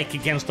strike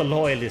against the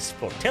Loyalist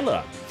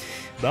flotilla.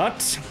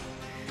 But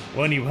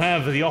when you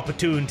have the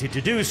opportunity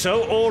to do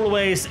so,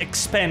 always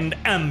expend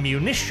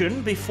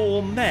ammunition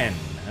before men,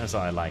 as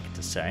I like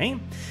to say.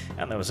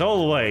 And there was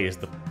always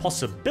the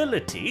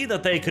possibility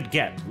that they could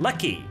get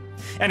lucky.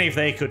 And if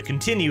they could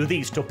continue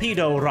these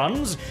torpedo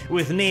runs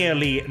with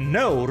nearly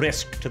no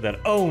risk to their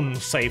own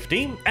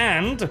safety,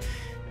 and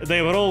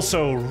they were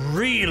also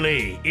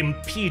really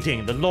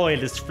impeding the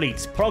Loyalist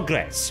fleet's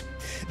progress,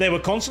 they were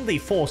constantly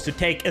forced to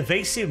take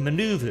evasive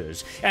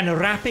maneuvers and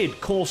rapid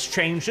course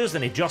changes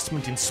and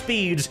adjustment in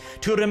speeds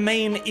to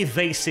remain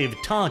evasive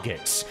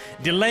targets,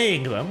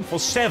 delaying them for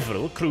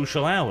several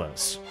crucial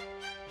hours.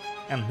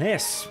 And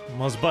this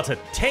was but a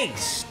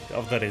taste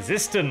of the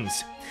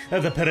resistance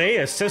that the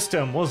Piraeus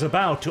system was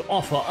about to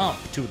offer up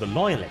to the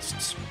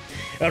Loyalists.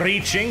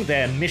 Reaching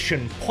their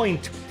mission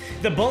point,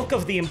 the bulk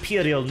of the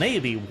Imperial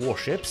Navy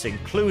warships,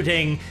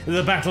 including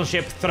the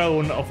battleship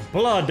Throne of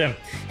Blood,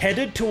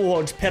 headed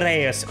towards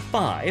Piraeus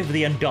 5,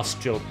 the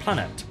industrial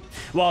planet,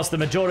 whilst the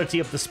majority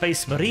of the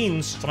Space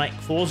Marine strike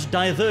force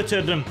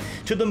diverted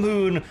to the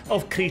moon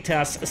of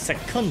Cretas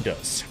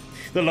Secundus,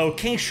 the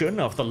location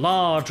of the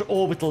large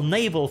orbital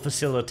naval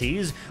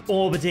facilities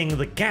orbiting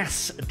the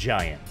gas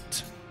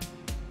giant.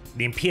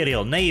 The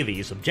Imperial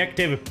Navy's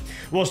objective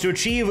was to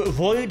achieve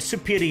void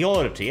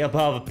superiority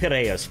above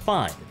Piraeus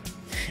 5,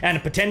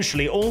 and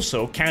potentially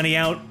also carry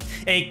out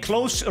a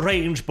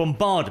close-range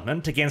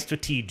bombardment against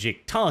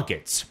strategic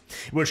targets,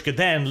 which could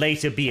then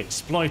later be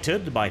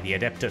exploited by the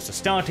Adeptus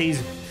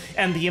Astartes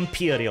and the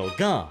Imperial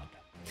Guard.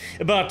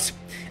 But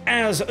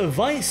as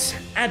Vice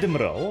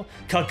Admiral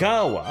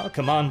Kagawa,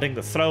 commanding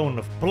the Throne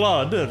of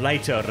Blood,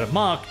 later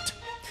remarked,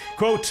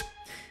 quote,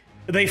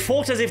 "They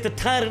fought as if the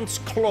tyrant's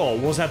claw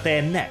was at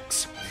their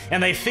necks,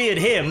 and they feared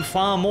him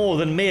far more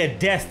than mere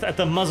death at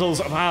the muzzles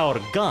of our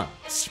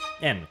guns,"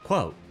 end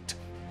quote.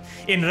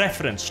 In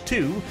reference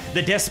to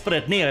the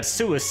desperate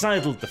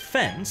near-suicidal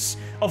defense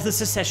of the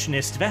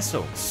secessionist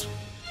vessels.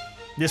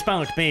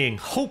 Despite being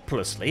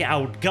hopelessly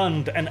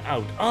outgunned and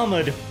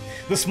out-armored,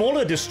 the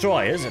smaller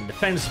destroyers and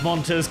defense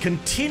monitors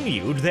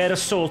continued their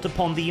assault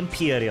upon the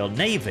Imperial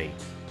Navy,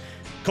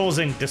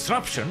 causing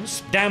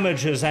disruptions,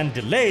 damages, and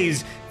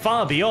delays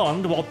far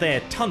beyond what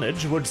their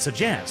tonnage would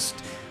suggest,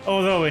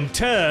 although in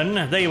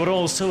turn they were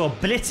also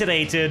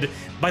obliterated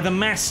by the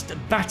massed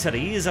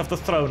batteries of the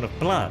Throne of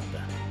Blood.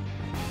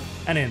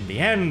 And in the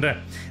end,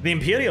 the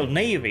Imperial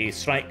Navy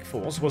strike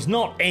force was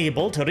not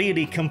able to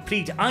really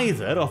complete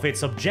either of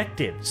its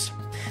objectives.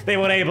 They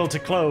were able to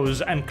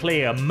close and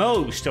clear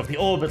most of the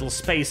orbital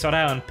space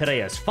around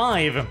Piraeus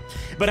 5,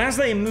 but as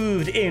they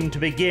moved in to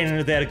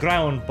begin their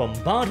ground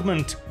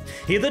bombardment,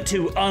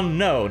 hitherto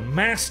unknown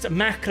massed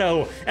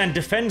macro and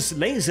defense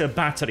laser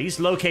batteries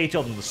located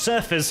on the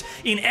surface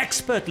in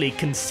expertly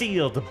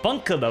concealed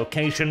bunker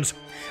locations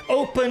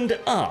opened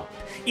up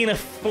in a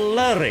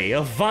flurry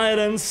of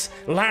violence,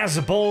 las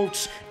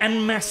bolts,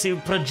 and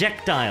massive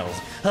projectiles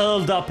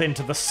hurled up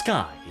into the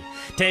sky,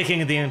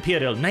 taking the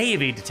Imperial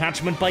Navy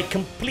detachment by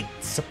complete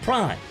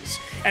surprise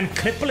and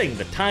crippling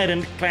the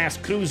Tyrant-class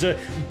cruiser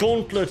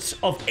Gauntlets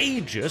of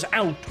Aegis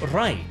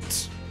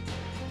outright.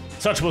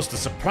 Such was the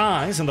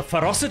surprise and the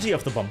ferocity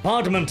of the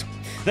bombardment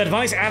that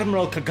Vice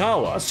Admiral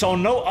Kagawa saw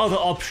no other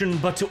option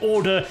but to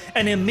order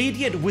an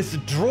immediate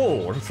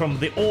withdrawal from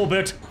the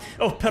orbit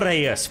of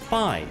Piraeus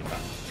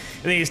 5.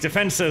 These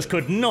defenses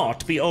could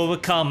not be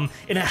overcome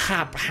in a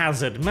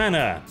haphazard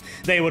manner.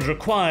 They would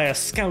require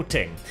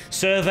scouting,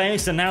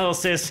 surveys,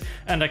 analysis,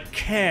 and a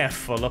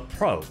careful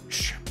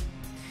approach.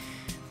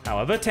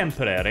 However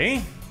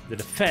temporary, the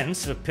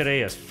defense of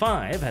Piraeus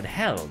 5 had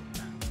held.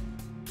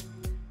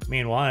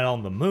 Meanwhile,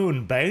 on the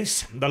moon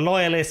base, the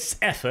Loyalists'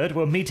 effort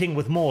were meeting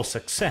with more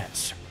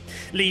success.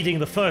 Leading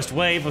the first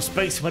wave of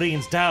Space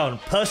Marines down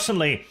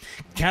personally,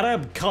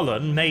 Garab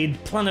Cullen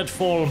made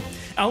planetfall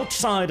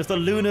outside of the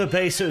lunar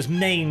base's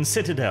main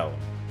citadel.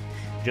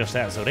 Just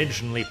as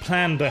originally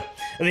planned,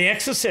 the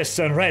Exorcists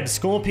and Red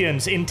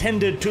Scorpions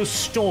intended to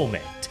storm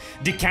it,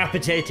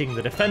 decapitating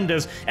the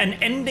defenders and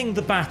ending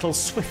the battle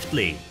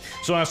swiftly,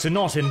 so as to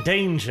not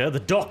endanger the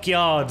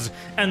dockyards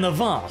and the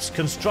vast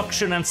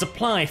construction and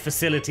supply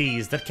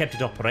facilities that kept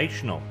it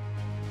operational.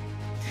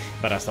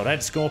 But as the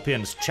Red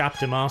Scorpion's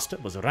chapter master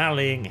was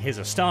rallying his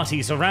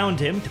Astartes around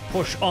him to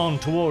push on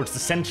towards the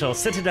central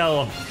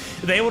citadel,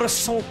 they were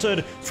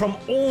assaulted from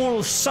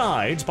all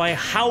sides by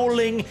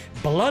howling,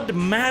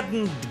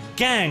 blood-maddened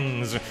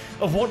gangs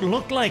of what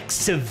looked like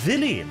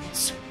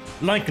civilians.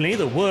 Likely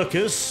the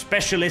workers,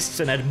 specialists,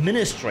 and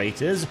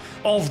administrators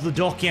of the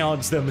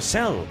dockyards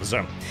themselves,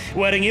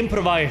 wearing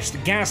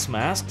improvised gas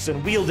masks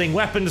and wielding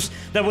weapons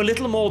that were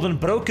little more than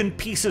broken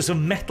pieces of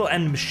metal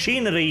and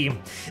machinery.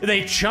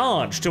 They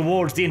charged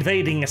towards the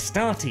invading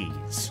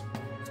Astartes,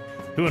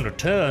 who in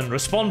return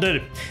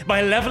responded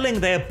by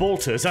leveling their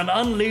bolters and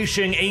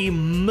unleashing a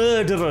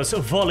murderous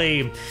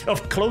volley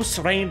of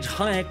close-range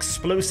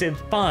high-explosive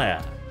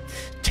fire,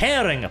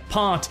 tearing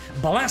apart,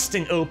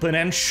 blasting open,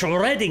 and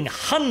shredding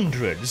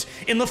hundreds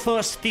in the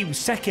first few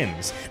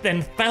seconds,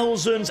 then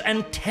thousands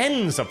and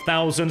tens of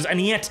thousands,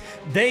 and yet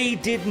they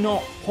did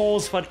not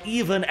pause for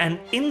even an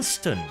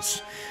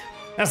instant.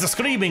 As the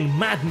screaming,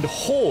 maddened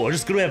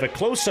hordes grew ever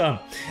closer,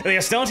 the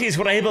Astartes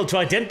were able to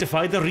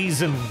identify the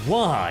reason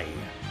why.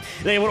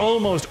 They were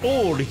almost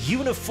all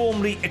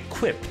uniformly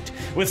equipped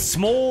with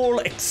small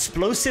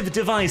explosive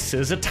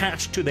devices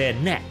attached to their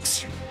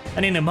necks.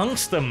 And in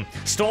amongst them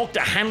stalked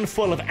a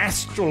handful of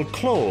astral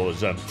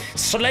claws,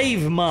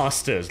 slave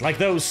masters like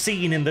those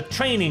seen in the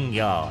training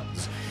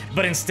yards.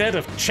 But instead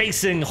of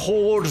chasing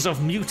hordes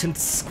of mutant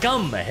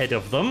scum ahead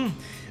of them,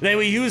 they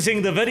were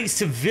using the very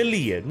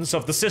civilians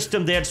of the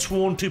system they had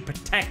sworn to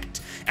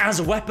protect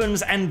as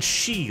weapons and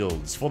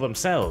shields for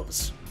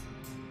themselves.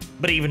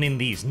 But even in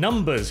these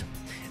numbers,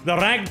 the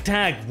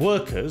ragtag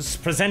workers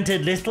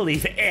presented little,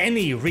 if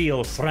any,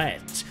 real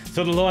threat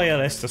to the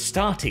loyalist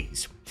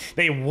Astartes.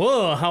 They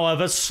were,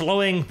 however,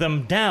 slowing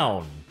them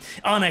down,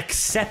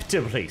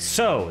 unacceptably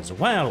so as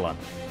well.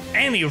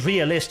 Any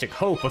realistic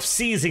hope of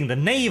seizing the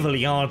naval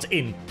yards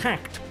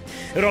intact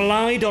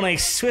relied on a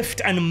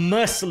swift and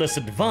merciless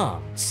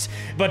advance,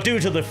 but due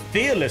to the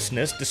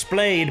fearlessness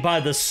displayed by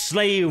the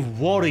slave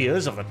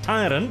warriors of the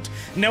Tyrant,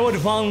 no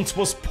advance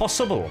was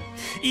possible.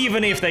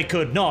 Even if they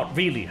could not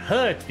really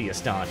hurt the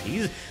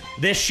Astartes,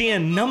 their sheer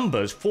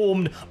numbers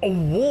formed a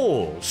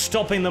wall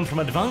stopping them from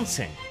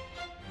advancing.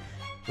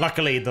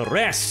 Luckily, the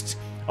rest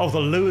of the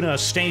lunar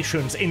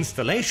station's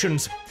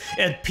installations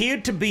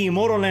appeared to be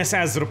more or less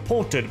as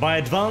reported by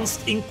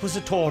advanced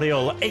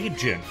inquisitorial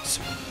agents.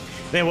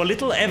 There were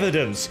little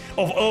evidence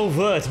of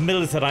overt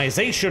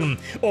militarization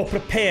or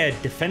prepared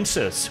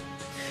defenses.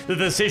 The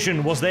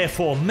decision was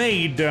therefore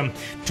made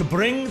to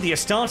bring the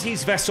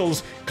Astartes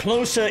vessels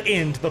closer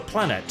into the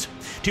planet,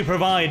 to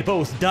provide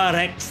both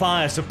direct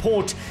fire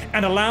support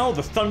and allow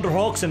the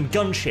Thunderhawks and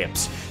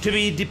gunships to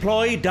be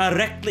deployed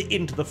directly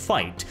into the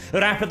fight,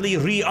 rapidly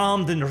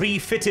rearmed and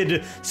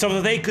refitted so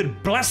that they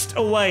could blast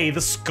away the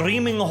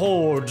screaming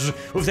hordes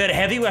with their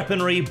heavy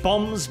weaponry,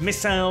 bombs,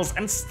 missiles,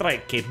 and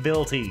strike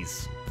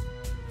capabilities.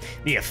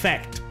 The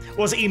effect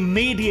was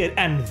immediate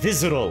and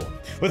visceral,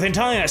 with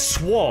entire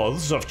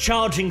swaths of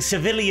charging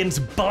civilians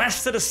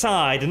blasted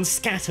aside and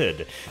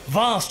scattered,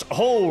 vast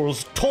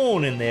holes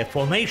torn in their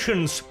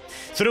formations,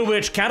 through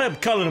which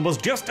Garab Cullen was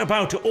just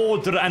about to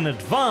order an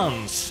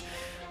advance,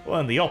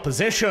 when the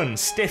opposition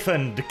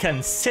stiffened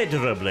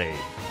considerably.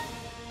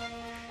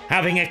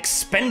 Having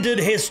expended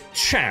his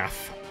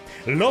chaff,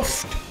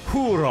 Luft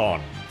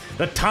Huron,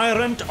 the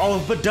Tyrant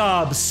of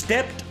BADAB,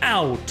 stepped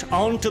out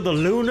onto the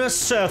lunar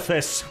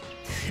surface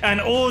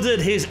and ordered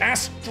his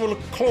astral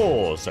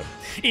claws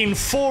in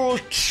full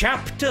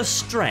chapter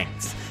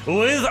strength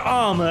with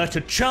armor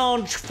to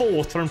charge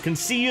forth from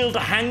concealed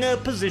hangar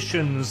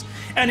positions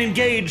and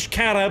engage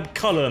Carab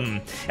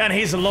Cullen and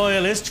his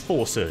loyalist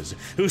forces,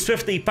 who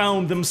swiftly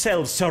found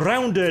themselves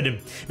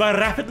surrounded by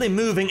rapidly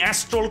moving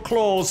Astral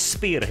Claw's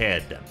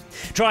spearhead.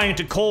 Trying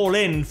to call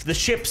in the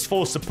ships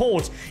for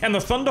support and the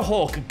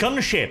Thunderhawk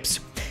gunships,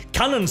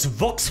 Cullen's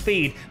Vox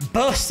feed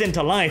bursts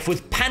into life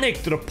with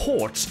panicked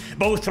reports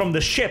both from the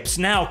ships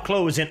now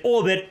close in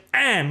orbit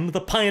and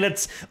the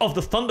pilots of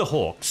the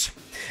Thunderhawks.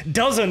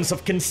 Dozens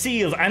of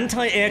concealed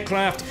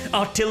anti-aircraft,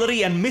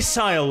 artillery and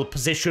missile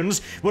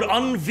positions were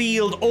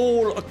unveiled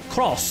all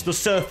across the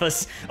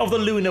surface of the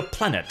lunar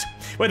planet,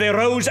 where they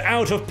rose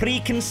out of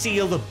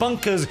pre-concealed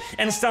bunkers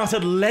and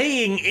started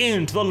laying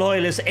into the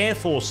Loyalist air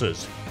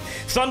forces.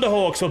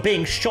 Thunderhawks were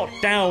being shot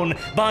down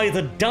by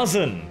the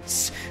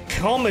dozens,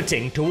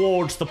 cometing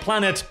towards the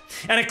planet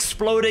and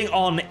exploding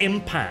on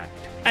impact.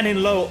 And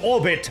in low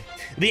orbit,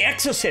 the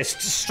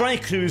Exorcist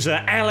strike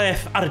cruiser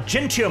Aleph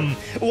Argentium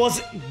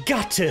was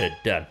gutted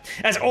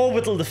as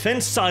orbital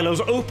defense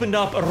silos opened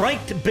up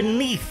right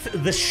beneath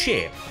the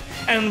ship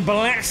and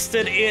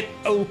blasted it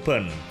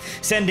open,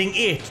 sending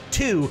it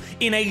too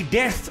in a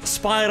death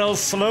spiral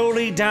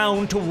slowly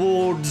down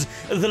towards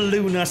the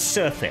lunar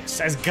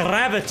surface as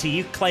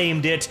gravity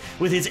claimed it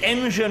with its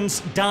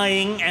engines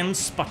dying and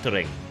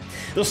sputtering.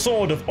 The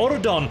Sword of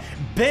Orodon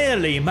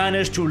barely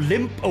managed to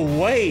limp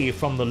away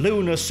from the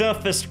lunar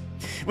surface,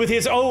 with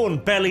his own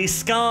belly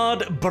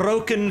scarred,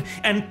 broken,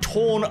 and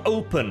torn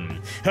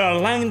open, her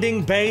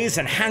landing bays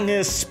and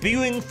hangars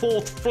spewing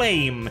forth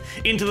flame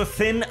into the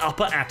thin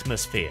upper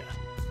atmosphere.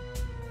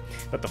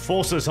 But the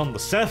forces on the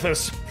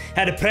surface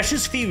had a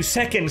precious few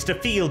seconds to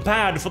feel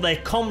bad for their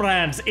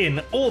comrades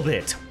in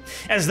orbit,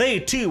 as they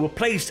too were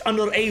placed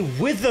under a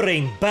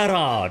withering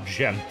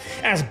barrage,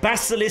 as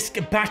basilisk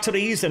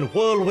batteries and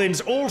whirlwinds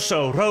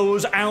also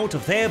rose out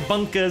of their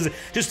bunkers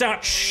to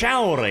start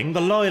showering the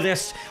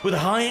Loyalists with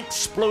high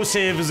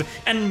explosives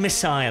and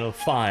missile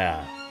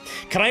fire.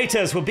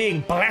 Craters were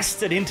being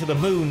blasted into the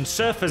moon's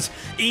surface,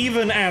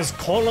 even as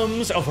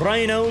columns of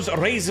rhinos,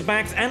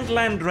 razorbacks, and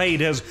land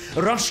raiders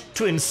rushed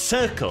to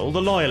encircle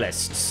the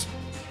Loyalists.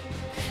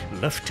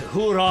 Luft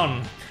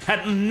Huron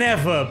had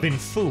never been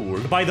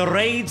fooled by the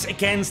raids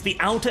against the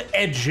outer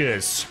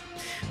edges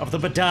of the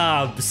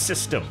BADAB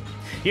system.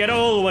 He had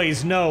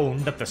always known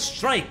that the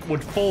strike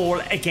would fall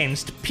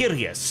against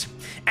Piraeus,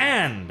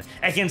 and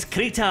against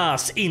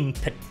Kritas in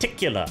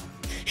particular.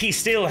 He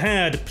still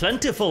had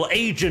plentiful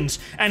agents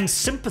and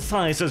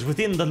sympathizers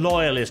within the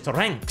Loyalist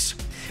ranks,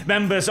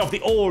 members of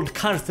the old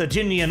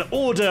Carthaginian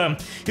order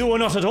who were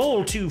not at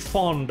all too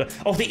fond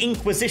of the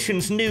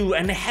Inquisition's new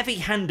and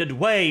heavy-handed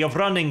way of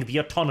running the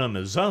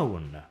autonomous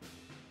zone.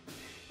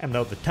 And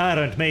though the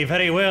tyrant may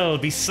very well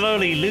be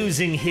slowly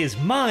losing his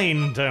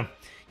mind,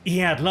 he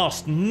had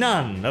lost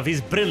none of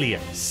his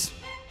brilliance.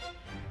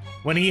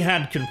 When he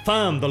had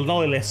confirmed the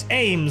Loyalist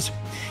aims,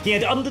 he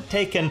had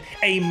undertaken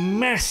a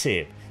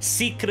massive,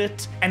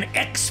 secret and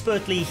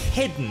expertly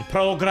hidden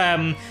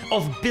program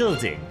of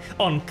building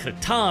on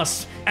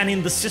Kritas and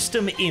in the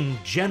system in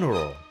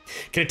general.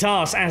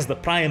 Kritas, as the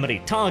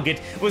primary target,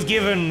 was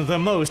given the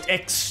most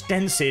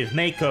extensive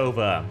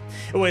makeover,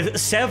 with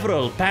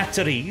several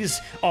batteries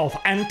of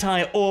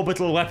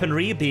anti-orbital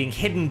weaponry being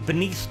hidden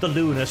beneath the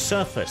lunar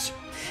surface,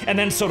 and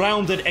then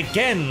surrounded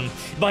again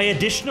by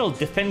additional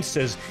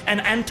defenses and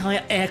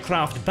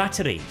anti-aircraft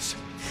batteries.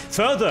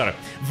 Further,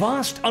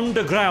 vast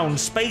underground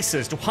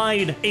spaces to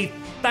hide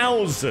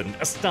 1,000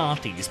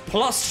 Astartes,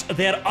 plus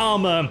their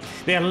armor,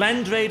 their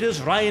land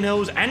raiders,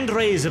 rhinos, and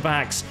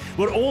razorbacks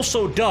were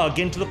also dug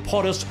into the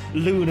porous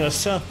lunar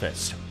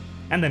surface.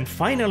 And then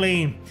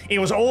finally, it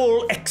was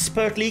all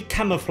expertly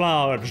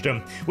camouflaged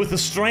with the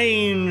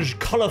strange,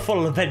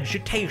 colorful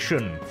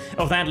vegetation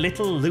of that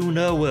little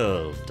lunar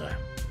world.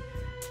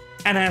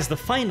 And as the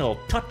final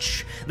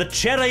touch, the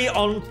cherry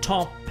on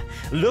top,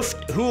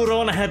 Luft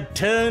Huron had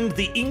turned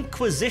the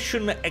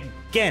Inquisition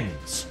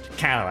against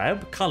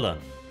Carab Cullen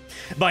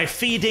by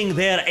feeding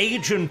their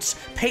agents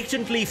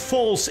patently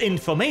false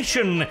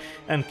information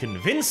and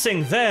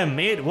convincing them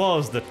it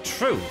was the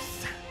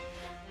truth.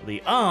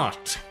 The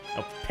art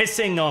of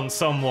pissing on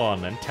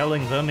someone and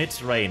telling them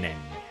it's raining.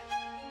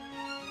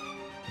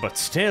 But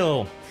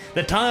still,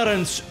 the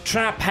Tyrant's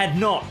trap had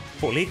not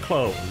fully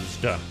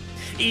closed.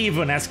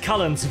 Even as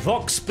Cullen's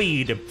Vox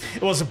speed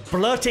was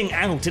blurting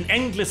out an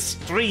endless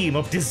stream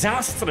of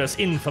disastrous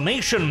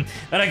information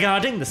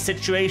regarding the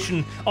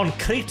situation on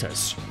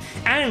Kritas,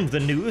 and the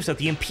news that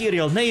the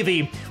Imperial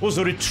Navy was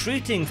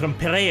retreating from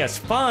Piraeus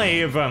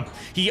 5,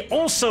 he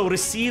also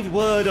received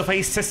word of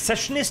a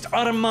secessionist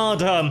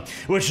armada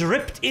which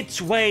ripped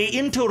its way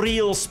into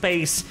real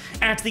space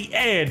at the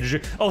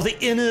edge of the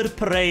inner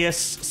Piraeus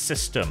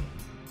system.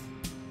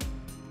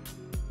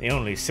 The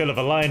only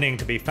silver lining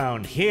to be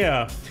found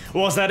here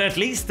was that at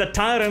least the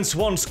Tyrant's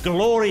once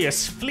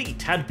glorious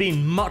fleet had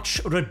been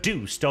much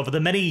reduced over the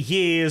many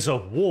years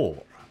of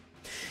war.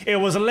 It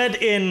was led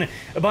in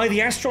by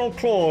the Astral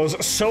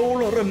Claw's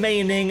sole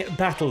remaining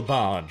battle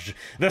barge,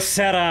 the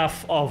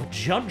Seraph of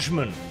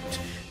Judgment,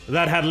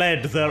 that had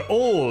led their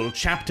old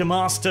chapter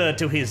master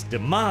to his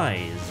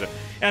demise,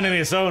 and in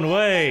its own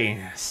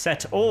way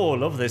set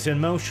all of this in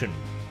motion.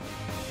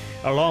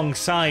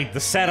 Alongside the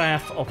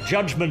Seraph of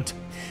Judgment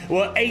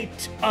were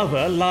 8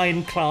 other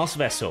line-class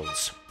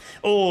vessels,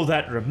 all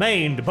that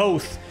remained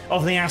both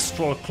of the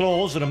Astral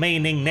Claw's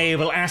remaining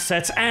naval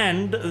assets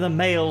and the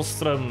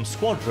Maelstrom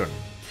Squadron,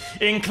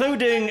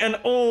 including an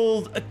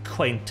old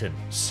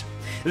acquaintance,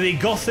 the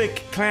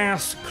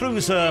Gothic-class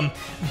cruiser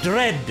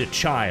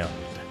Dreadchild,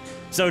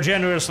 so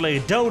generously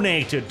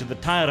donated to the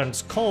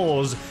Tyrants'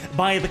 cause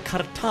by the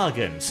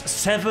Carthagans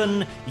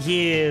 7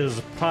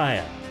 years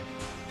prior.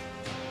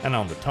 And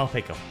on the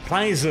topic of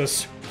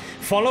prizes,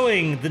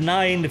 following the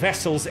 9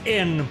 vessels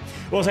in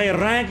was a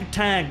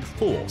ragtag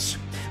force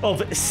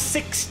of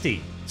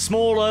 60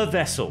 smaller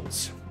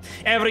vessels.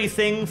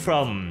 Everything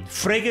from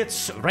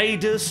frigates,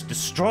 raiders,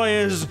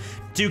 destroyers,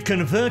 to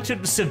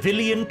converted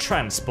civilian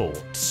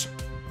transports.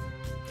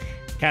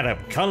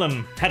 BADAB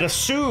Cullen had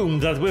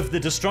assumed that with the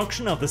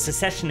destruction of the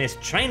secessionist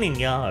training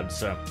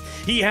yards,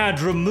 he had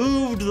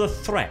removed the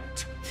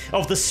threat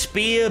of the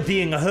spear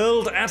being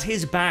hurled at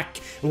his back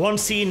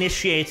once he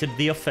initiated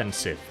the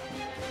offensive.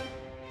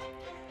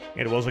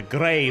 It was a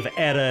grave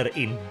error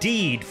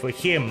indeed for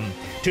him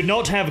to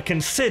not have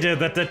considered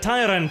that the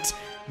Tyrant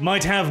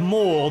might have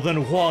more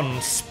than one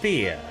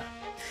spear.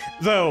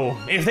 Though,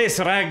 if this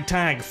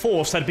ragtag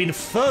force had been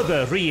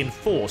further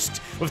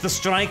reinforced with the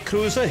strike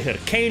cruiser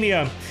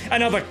Hyrcania,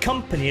 another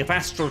company of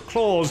Astral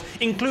Claws,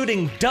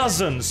 including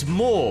dozens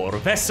more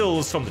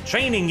vessels from the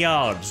training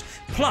yards,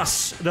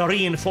 plus the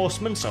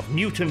reinforcements of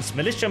Mutants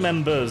militia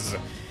members,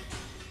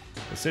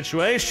 the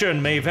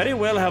situation may very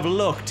well have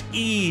looked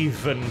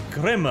even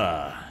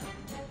grimmer.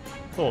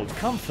 Full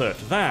comfort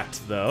that,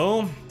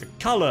 though, to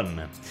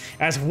Cullen,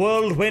 as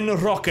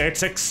whirlwind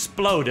rockets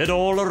exploded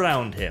all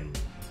around him.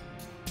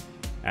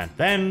 And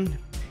then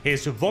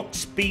his Vox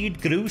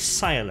speed grew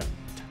silent,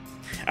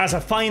 as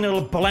a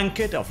final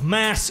blanket of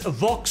mass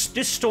Vox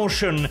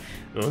distortion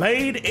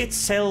laid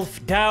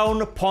itself down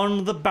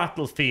upon the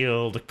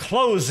battlefield,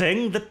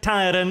 closing the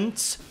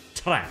Tyrant's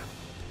trap.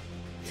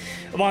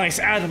 Vice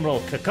Admiral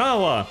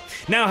Kagawa,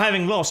 now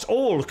having lost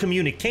all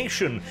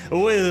communication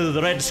with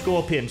the Red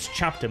Scorpion's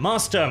chapter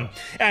master,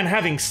 and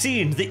having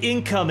seen the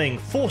incoming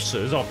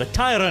forces of the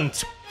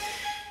Tyrant,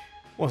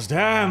 was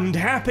damned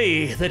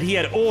happy that he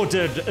had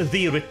ordered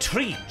the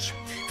retreat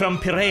from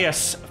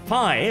Piraeus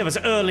 5 as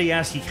early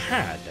as he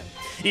had.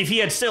 If he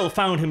had still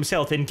found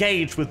himself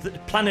engaged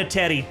with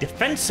planetary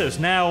defenses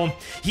now,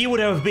 he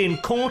would have been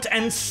caught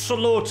and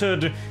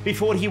slaughtered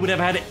before he would have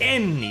had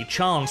any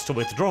chance to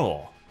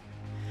withdraw.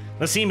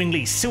 The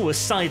seemingly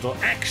suicidal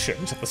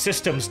actions of the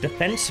system's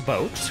defense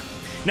boats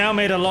now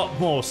made a lot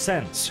more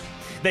sense.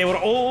 They were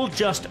all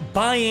just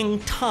buying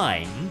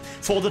time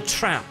for the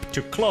trap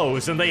to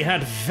close, and they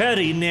had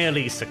very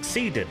nearly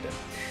succeeded.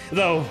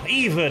 Though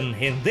even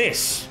in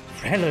this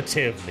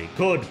relatively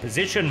good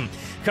position,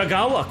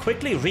 Kagawa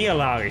quickly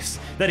realized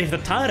that if the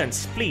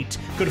Tyrant's fleet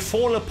could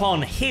fall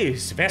upon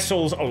his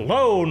vessels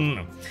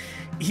alone,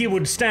 he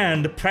would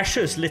stand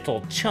precious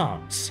little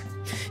chance.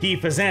 He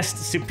possessed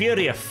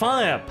superior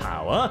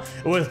firepower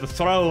with the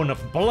Throne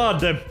of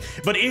Blood,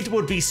 but it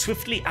would be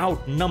swiftly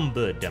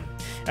outnumbered,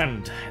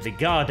 and the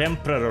Guard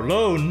Emperor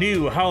alone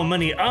knew how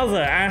many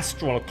other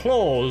Astral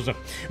Claws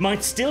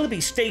might still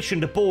be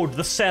stationed aboard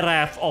the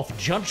Seraph of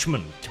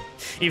Judgment.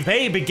 If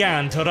they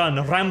began to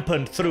run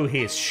rampant through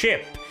his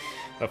ship,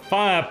 the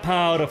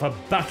firepower of a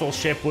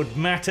battleship would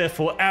matter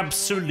for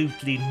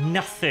absolutely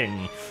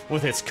nothing,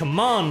 with its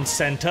command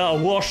center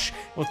awash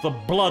with the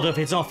blood of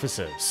its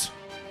officers.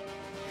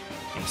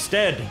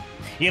 Instead,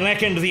 he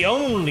reckoned the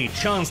only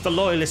chance the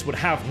Loyalists would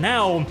have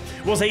now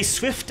was a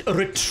swift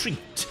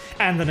retreat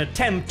and an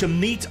attempt to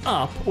meet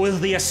up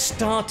with the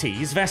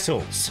Astartes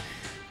vessels.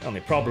 The only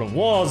problem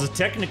was,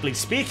 technically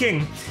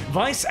speaking,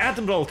 Vice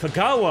Admiral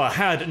Kagawa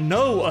had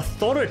no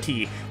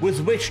authority with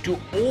which to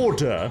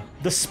order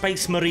the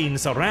Space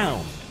Marines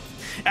around.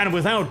 And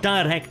without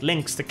direct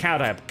links to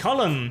BADAB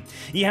Cullen,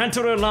 he had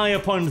to rely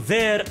upon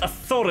their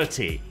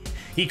authority.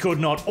 He could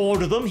not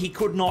order them, he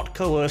could not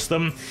coerce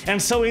them,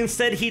 and so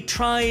instead he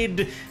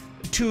tried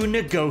to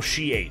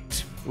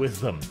negotiate with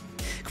them.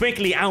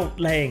 Quickly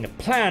outlaying a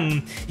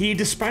plan, he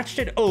dispatched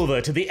it over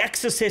to the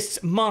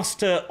Exorcist's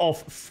Master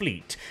of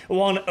Fleet,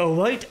 one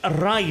White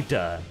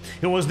Rider,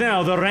 who was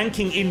now the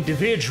ranking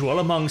individual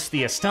amongst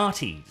the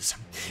Astartes,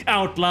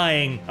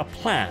 outlining a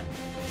plan.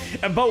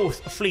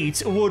 Both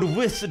fleets would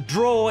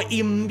withdraw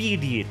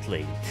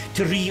immediately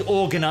to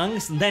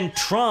reorganize and then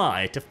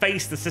try to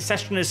face the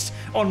secessionists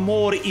on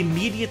more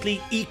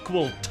immediately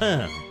equal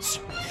terms.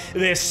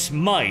 This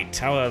might,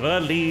 however,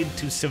 lead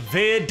to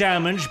severe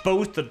damage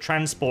both to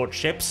transport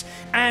ships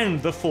and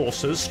the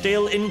forces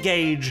still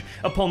engaged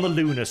upon the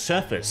lunar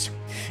surface,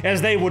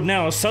 as they would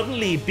now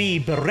suddenly be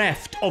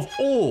bereft of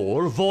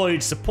all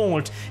void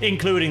support,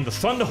 including the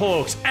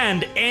Thunderhawks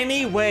and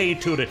any way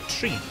to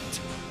retreat.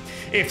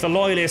 If the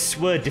Loyalists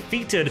were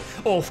defeated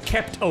or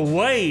kept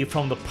away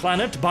from the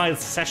planet by the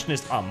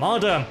Secessionist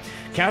Armada,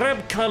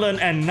 Carib Cullen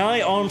and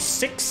nigh on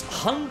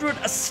 600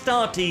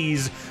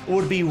 Astartes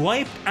would be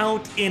wiped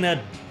out in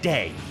a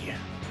day.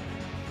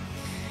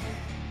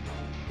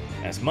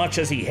 As much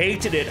as he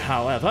hated it,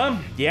 however,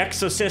 the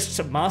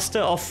Exorcist's Master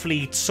of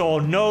Fleet saw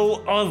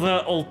no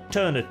other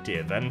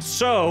alternative, and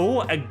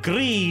so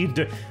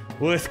agreed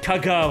with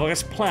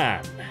Kagawa's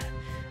plan,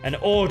 and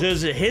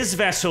orders his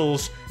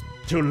vessels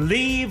to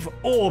leave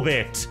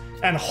orbit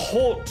and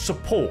halt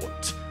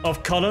support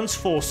of Cullen's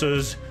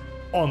forces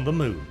on the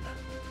moon.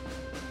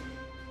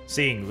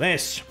 Seeing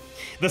this,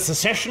 the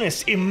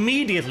Secessionists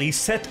immediately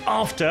set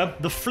after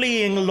the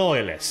fleeing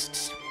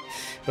Loyalists.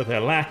 But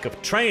their lack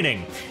of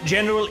training,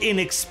 general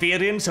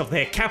inexperience of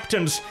their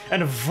captains,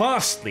 and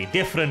vastly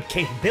different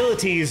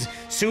capabilities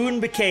soon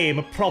became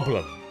a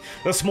problem.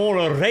 The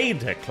smaller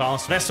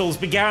Raider-class vessels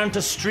began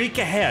to streak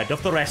ahead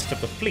of the rest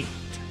of the fleet,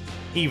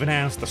 even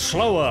as the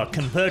slower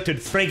converted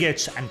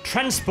frigates and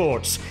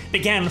transports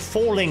began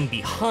falling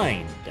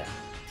behind.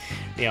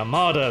 The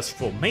Armada's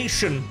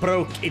formation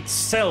broke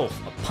itself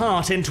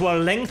apart into a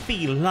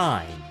lengthy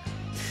line,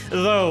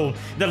 though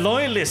the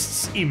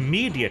Loyalists'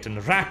 immediate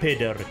and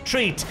rapid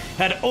retreat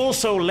had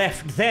also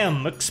left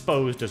them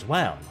exposed as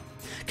well.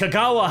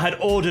 Kagawa had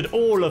ordered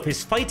all of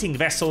his fighting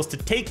vessels to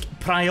take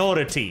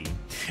priority,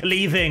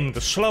 leaving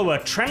the slower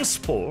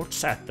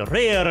transports at the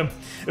rear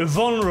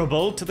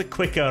vulnerable to the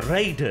quicker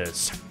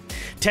raiders.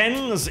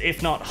 Tens,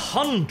 if not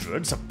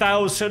hundreds of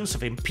thousands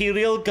of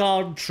Imperial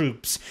Guard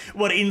troops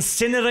were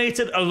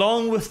incinerated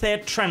along with their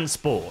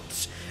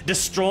transports,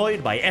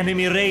 destroyed by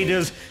enemy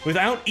raiders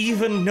without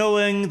even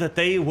knowing that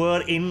they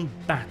were in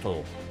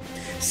battle.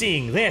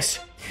 Seeing this,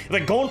 the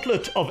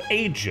Gauntlet of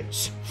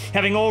Ages,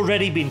 having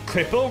already been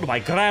crippled by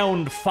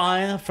ground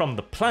fire from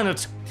the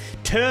planet,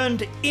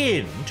 turned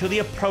in to the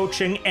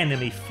approaching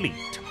enemy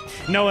fleet.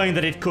 Knowing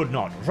that it could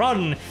not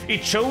run,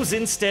 it chose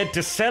instead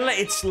to sell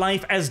its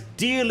life as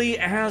dearly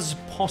as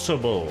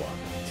possible,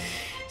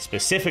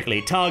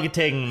 specifically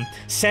targeting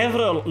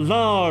several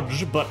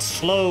large but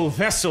slow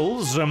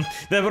vessels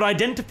that were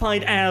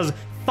identified as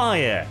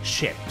fire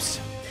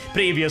ships.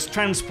 Previous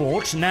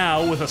transports,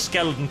 now with a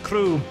skeleton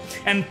crew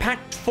and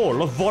packed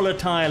full of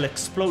volatile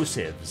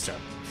explosives.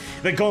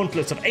 The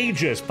Gauntlets of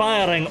Ages,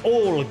 firing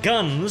all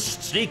guns,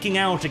 streaking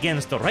out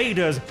against the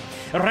raiders,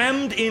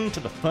 rammed into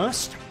the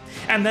first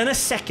and then a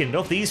second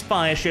of these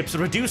fire ships,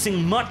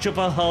 reducing much of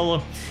her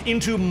hull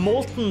into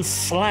molten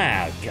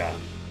slag.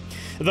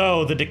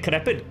 Though the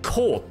decrepit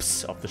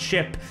corpse of the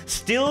ship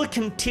still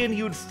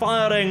continued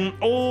firing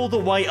all the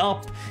way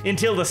up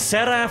until the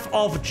Seraph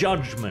of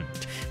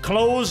Judgment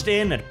closed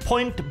in at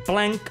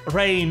point-blank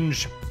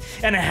range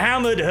and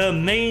hammered her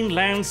main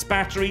lance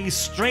battery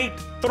straight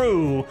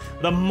through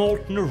the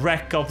molten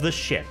wreck of the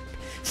ship,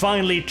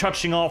 finally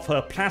touching off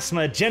her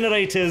plasma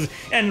generators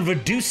and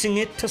reducing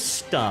it to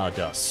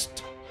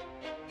stardust.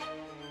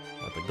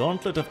 But the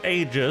Gauntlet of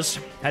Ages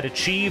had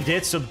achieved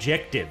its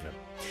objective.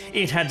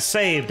 It had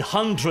saved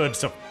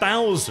hundreds of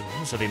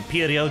thousands of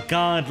Imperial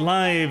Guard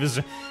lives,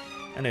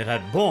 and it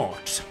had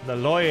bought the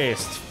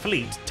Loyalist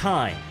fleet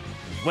time,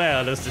 as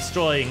well as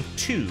destroying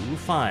 2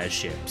 fire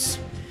ships.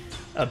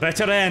 A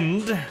better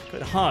end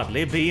could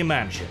hardly be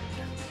imagined.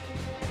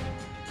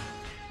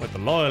 With the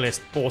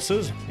Loyalist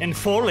forces in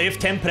full, if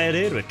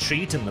temporary,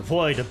 retreat in the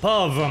void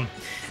above,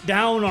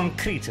 down on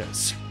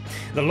Kretos,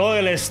 the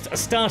Loyalist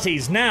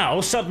Astartes,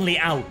 now suddenly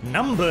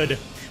outnumbered,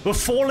 were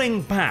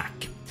falling back,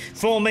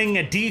 forming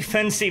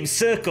defensive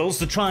circles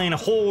to try and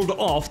hold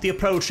off the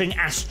approaching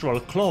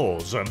Astral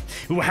Claws,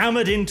 who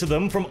hammered into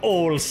them from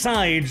all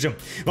sides,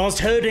 whilst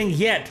herding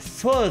yet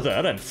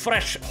further and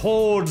fresh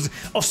hordes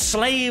of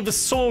slave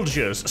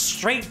soldiers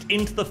straight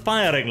into the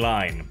firing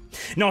line.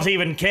 Not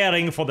even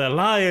caring for their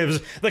lives,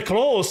 the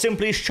claws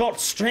simply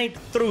shot straight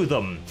through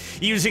them,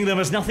 using them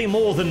as nothing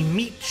more than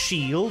meat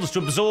shields to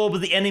absorb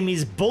the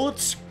enemy's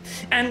bullets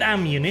and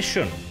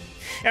ammunition.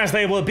 As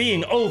they were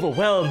being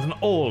overwhelmed on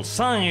all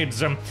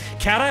sides,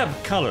 Carib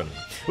Cullen,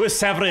 with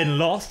Severin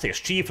Loth, his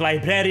chief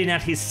librarian,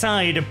 at his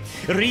side,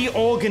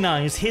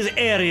 reorganized his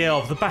area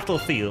of the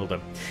battlefield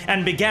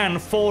and began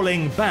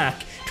falling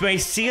back to a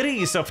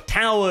series of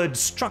towered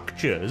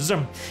structures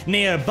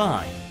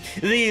nearby.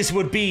 These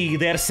would be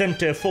their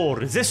center for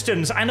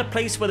resistance and a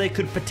place where they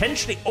could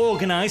potentially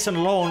organize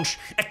and launch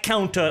a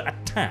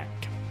counter-attack.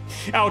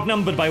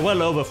 Outnumbered by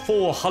well over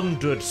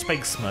 400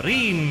 Space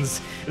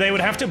Marines, they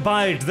would have to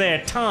bide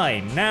their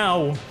time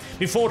now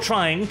before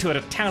trying to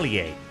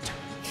retaliate.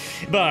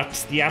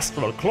 But the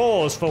Astral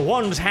Claws for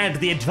once had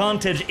the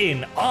advantage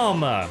in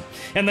armor,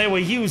 and they were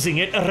using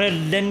it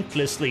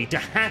relentlessly to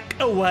hack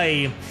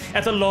away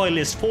at the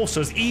Loyalist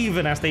forces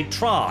even as they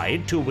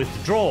tried to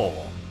withdraw.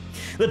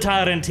 the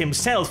tyrant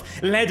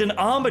himself led an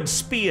armored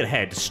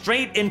spearhead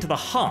straight into the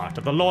heart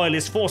of the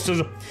loyalist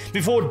forces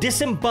before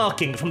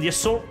disembarking from the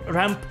assault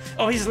ramp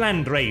of his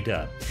Land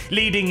Raider,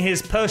 leading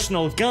his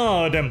personal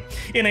guard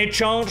in a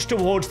charge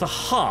towards the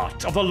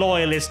heart of the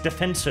loyalist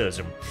defences,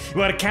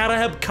 where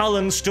Carab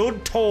Cullen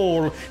stood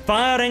tall,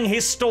 firing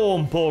his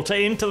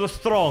Stormbolter into the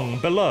throng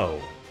below.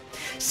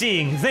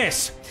 Seeing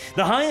this,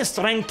 the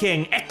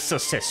highest-ranking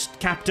exorcist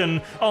captain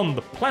on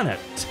the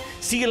planet,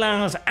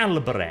 Silas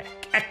Alberek,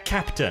 a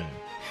captain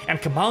and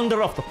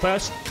commander of the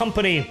 1st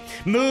Company,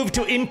 moved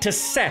to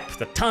intercept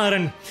the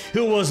tyrant,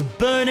 who was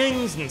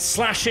burning and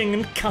slashing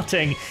and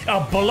cutting a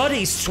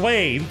bloody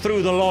swathe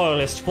through the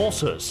loyalist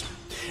forces.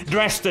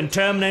 Dressed in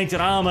Terminator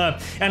armor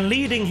and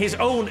leading his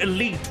own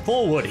elite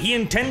forward, he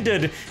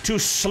intended to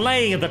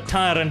slay the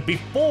tyrant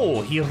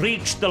before he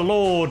reached the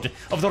Lord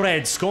of the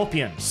Red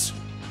Scorpions.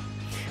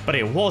 But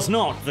it was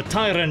not the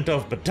tyrant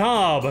of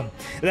BADAB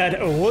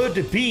that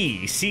would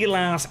be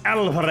Silas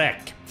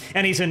Alvarek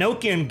and his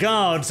Enochian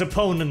guard's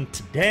opponent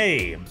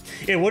today.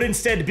 It would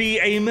instead be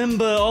a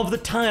member of the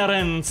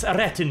tyrant's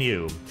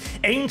retinue,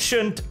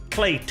 Ancient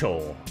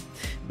Cleito,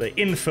 the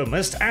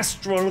infamous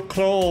Astral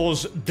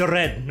Claws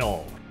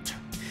Dreadnought,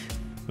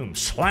 whom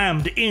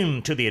slammed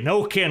into the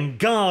Enochian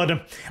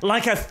guard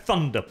like a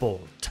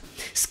thunderbolt,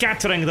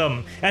 scattering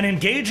them and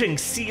engaging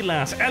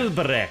Silas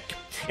Alvarek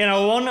in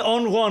a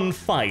one-on-one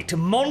fight,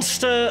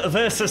 monster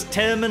versus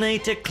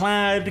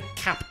Terminator-clad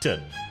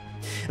captain.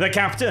 The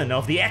captain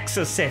of the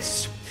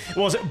Exorcist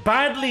was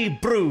badly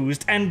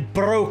bruised and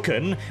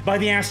broken by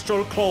the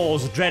Astral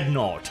Claws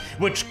Dreadnought,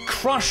 which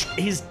crushed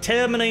his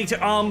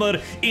Terminator armor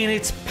in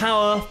its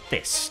power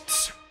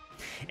fists.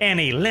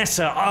 Any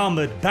lesser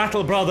armored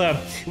battle brother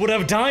would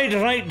have died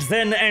right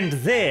then and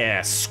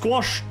there,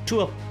 squashed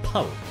to a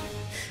pulp.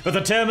 But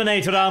the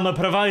Terminator armor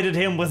provided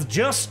him with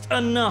just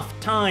enough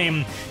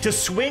time to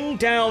swing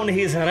down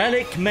his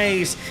relic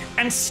mace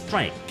and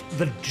strike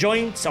the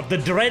joints of the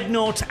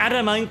Dreadnought's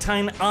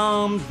adamantine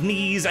armed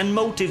knees and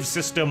motive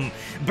system,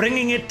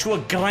 bringing it to a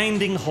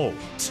grinding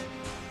halt.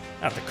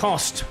 At the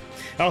cost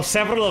of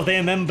several of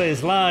their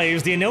members'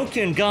 lives, the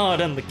Enochian Guard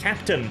and the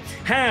captain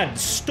had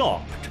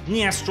stopped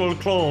the Astral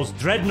Claws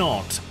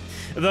Dreadnought,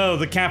 though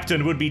the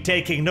captain would be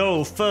taking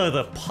no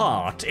further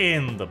part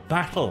in the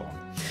battle,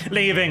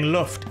 leaving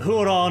Luft,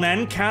 Huron,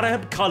 and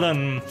Carab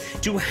Cullen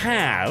to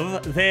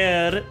have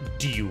their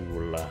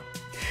duel.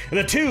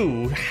 The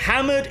two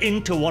hammered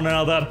into one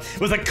another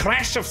with a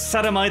crash of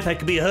sodomite that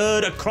could be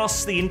heard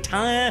across the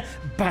entire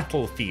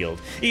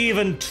battlefield,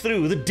 even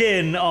through the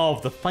din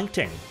of the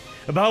fighting.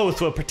 Both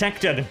were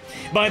protected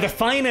by the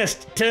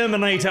finest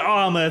Terminator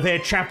armor their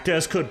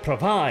chapters could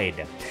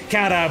provide.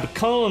 Carab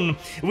Cullen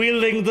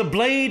wielding the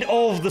Blade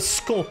of the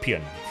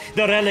Scorpion,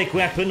 the relic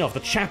weapon of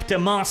the chapter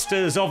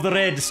masters of the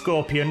Red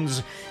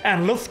Scorpions,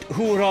 and Luft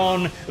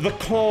Huron, the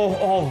Claw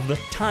of the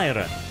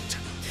Tyrant,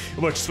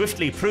 which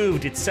swiftly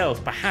proved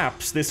itself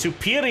perhaps the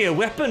superior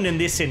weapon in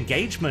this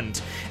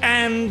engagement,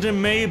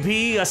 and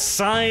maybe a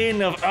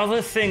sign of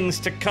other things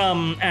to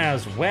come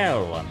as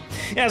well,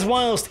 as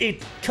whilst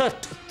it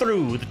cut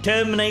through the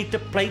Terminator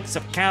plates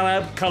of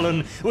Carab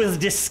Cullen with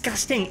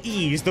disgusting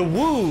ease, the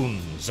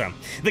wounds,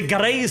 the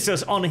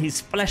grazes on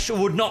his flesh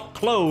would not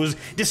close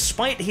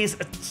despite his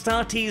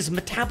Astartes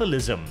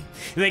metabolism.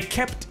 They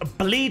kept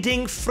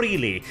bleeding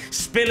freely,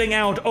 spilling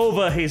out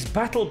over his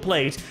battle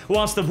plate,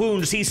 whilst the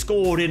wounds he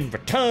scored in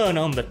return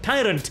on the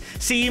tyrant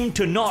seemed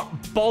to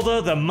not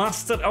bother the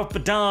master of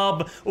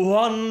BADAB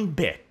one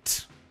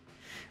bit.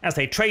 As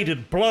they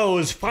traded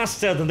blows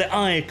faster than the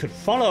eye could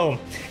follow,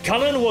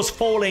 Cullen was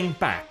falling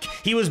back.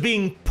 He was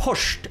being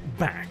pushed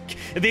back.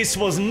 This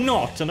was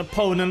not an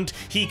opponent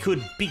he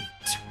could beat.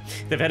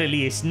 At the very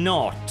least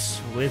not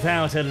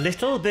without a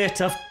little bit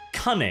of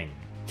cunning.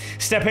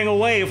 Stepping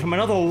away from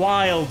another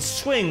wild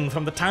swing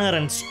from the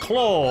tyrant's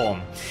claw,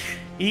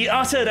 he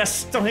uttered a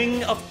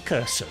string of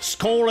curses,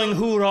 calling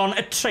Huron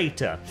a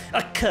traitor,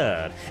 a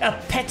cur, a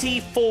petty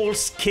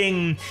false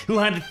king who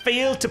had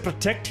failed to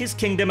protect his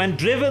kingdom and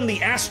driven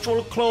the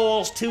Astral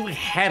Claws to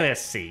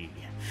heresy.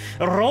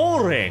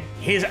 Roaring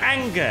his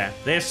anger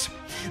at this,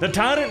 the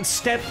tyrant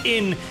stepped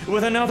in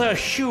with another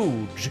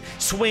huge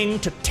swing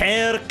to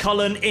tear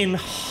Cullen in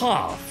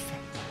half.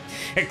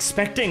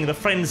 Expecting the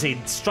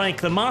frenzied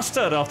strike, the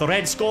master of the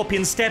Red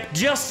Scorpion stepped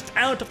just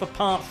out of the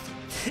path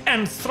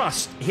and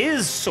thrust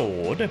his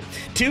sword,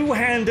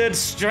 two-handed,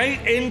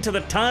 straight into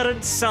the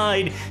tyrant's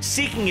side,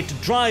 seeking it to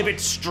drive it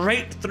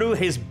straight through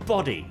his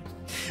body.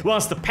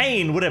 Whilst the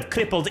pain would have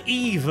crippled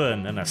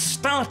even an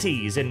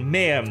Astartes in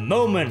mere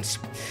moments,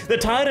 the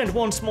tyrant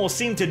once more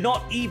seemed to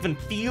not even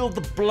feel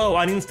the blow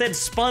and instead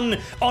spun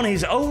on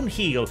his own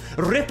heel,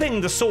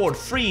 ripping the sword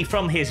free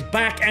from his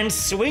back and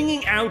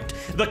swinging out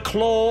the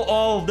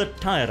claw of the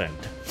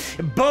tyrant,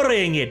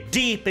 burying it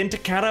deep into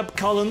Carab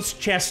Cullen's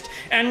chest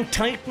and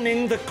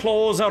tightening the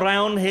claws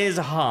around his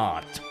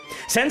heart.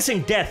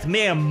 Sensing death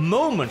mere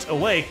moments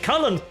away,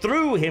 Cullen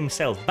threw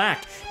himself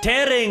back,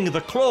 tearing the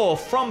claw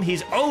from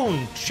his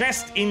own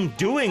chest in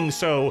doing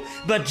so,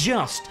 but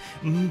just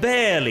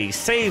barely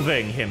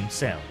saving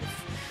himself.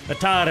 the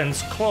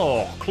Tyrant's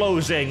claw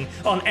closing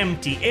on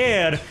empty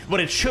air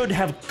where it should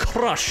have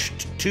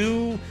crushed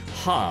 2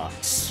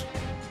 hearts.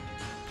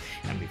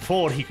 And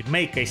before he could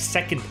make a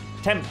second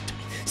attempt,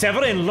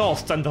 Severin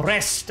Loth and the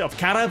rest of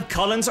Carab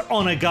Cullen's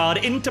honor guard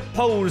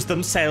interposed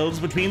themselves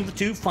between the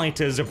 2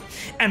 fighters,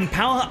 and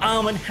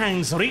power-armored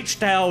hands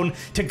reached down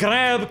to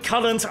grab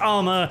Cullen's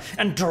armor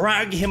and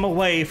drag him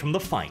away from the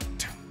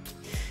fight.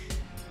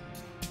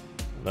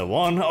 The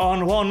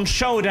one-on-one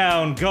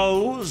showdown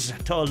goes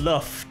to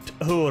Luft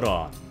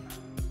Huron.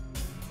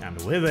 And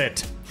with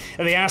it,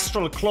 the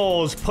astral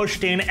claws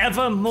pushed in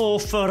ever more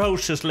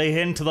ferociously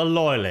into the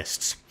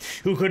Loyalists,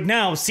 who could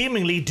now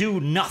seemingly do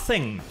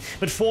nothing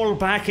but fall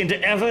back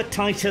into ever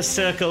tighter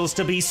circles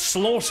to be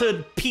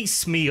slaughtered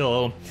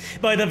piecemeal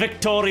by the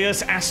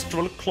victorious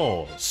astral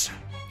claws.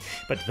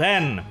 But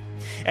then,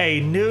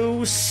 a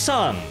new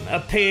sun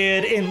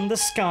appeared in the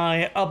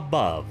sky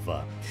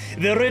above.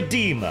 The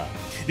Redeemer,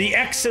 the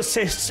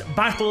Exorcist's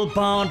battle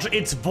barge,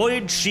 its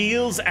void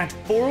shields at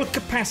full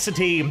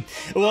capacity,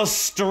 was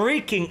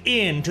streaking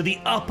into the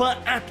upper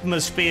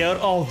atmosphere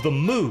of the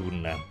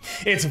moon,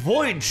 its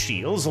void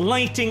shields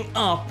lighting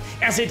up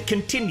as it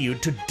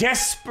continued to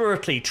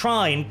desperately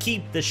try and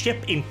keep the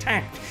ship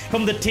intact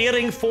from the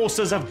tearing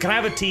forces of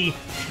gravity,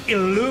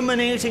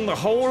 illuminating the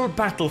whole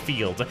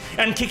battlefield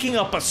and kicking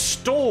up a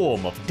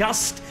storm of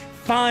dust,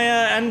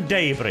 fire, and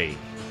debris.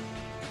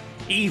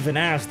 Even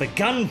as the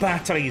gun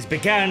batteries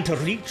began to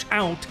reach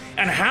out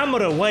and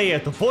hammer away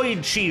at the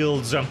void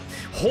shields,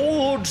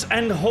 hordes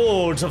and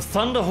hordes of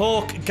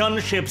Thunderhawk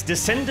gunships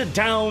descended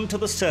down to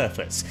the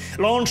surface,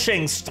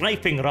 launching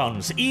strafing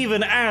runs,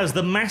 even as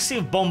the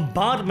massive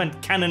bombardment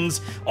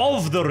cannons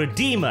of the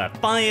Redeemer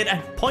fired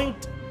at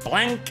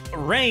point-blank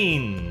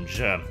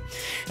range,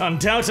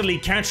 undoubtedly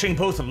catching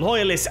both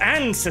Loyalists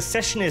and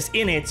Secessionists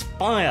in its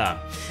fire.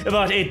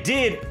 But it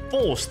did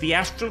force the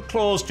Astral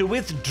Claws to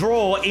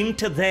withdraw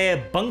into their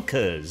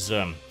bunkers.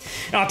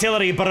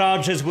 Artillery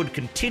barrages would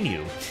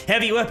continue,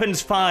 heavy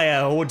weapons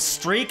fire would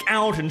streak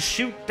out and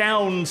shoot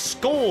down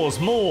scores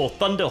more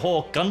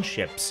Thunderhawk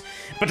gunships.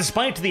 But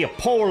despite the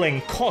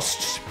appalling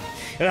costs,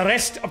 the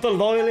rest of the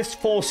Loyalist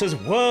forces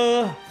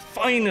were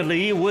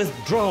finally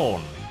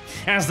withdrawn,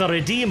 as the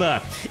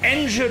Redeemer,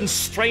 engine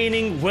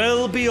straining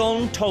well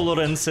beyond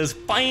tolerances,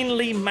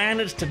 finally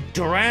managed to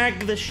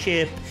drag the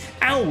ship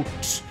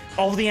out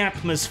of the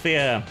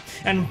atmosphere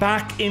and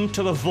back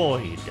into the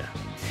void.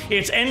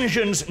 Its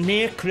engines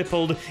near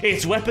crippled,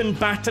 its weapon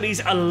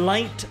batteries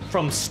alight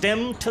from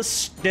stem to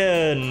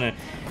stern.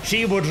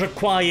 She would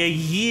require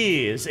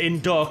years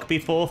in dock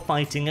before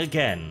fighting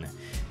again,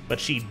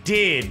 but she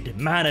did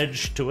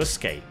manage to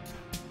escape.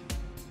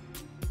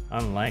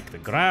 Unlike the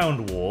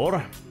ground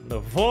war, the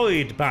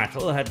void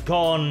battle had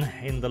gone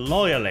in the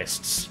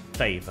Loyalists'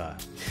 favor,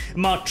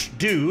 much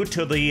due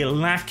to the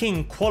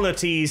lacking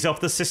qualities of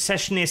the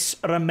Secessionists'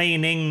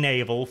 remaining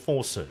naval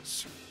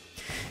forces.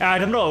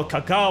 Admiral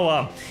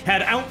Kagawa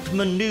had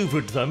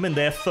outmaneuvered them in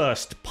their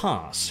first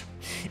pass,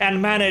 and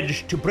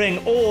managed to bring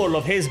all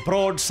of his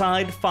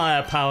broadside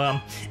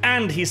firepower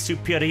and his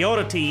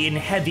superiority in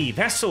heavy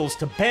vessels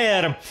to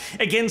bear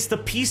against the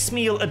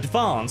piecemeal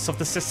advance of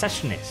the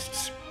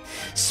Secessionists,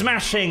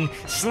 smashing,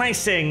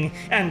 slicing,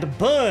 and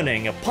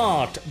burning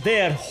apart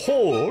their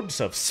hordes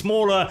of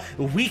smaller,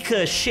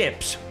 weaker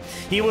ships.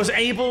 He was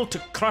able to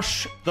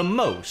crush the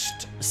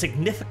most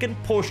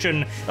significant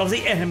portion of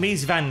the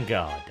enemy's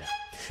vanguard,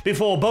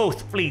 before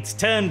both fleets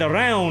turned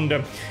around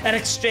and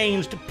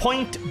exchanged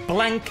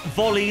point-blank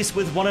volleys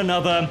with one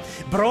another,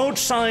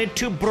 broadside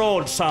to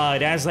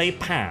broadside as they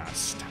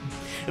passed.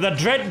 The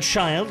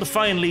Dreadchild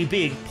finally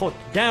being put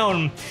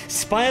down,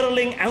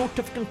 spiraling out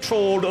of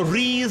control,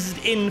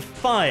 wreathed in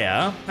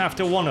fire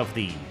after one of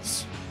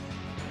these.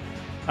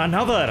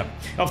 Another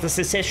of the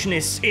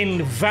Secessionists'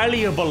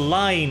 invaluable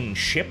line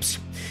ships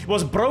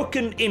was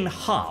broken in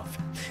half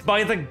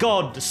by the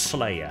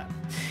God-Slayer,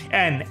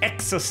 an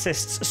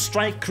Exorcist's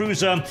strike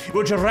cruiser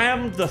which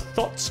rammed the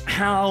Thought's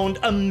Hound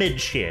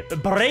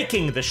amidship,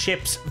 breaking the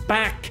ship's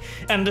back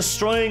and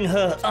destroying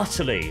her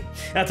utterly,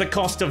 at the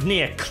cost of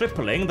near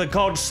crippling the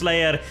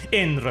Godslayer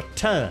in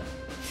return.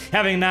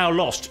 Having now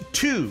lost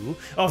 2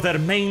 of their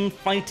main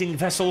fighting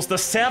vessels, the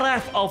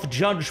Seraph of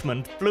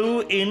Judgment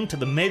flew into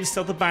the midst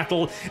of the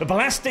battle,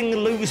 blasting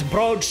loose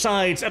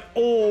broadsides at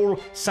all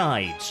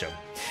sides.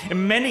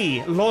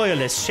 Many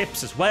Loyalist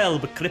ships as well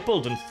were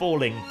crippled and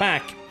falling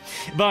back,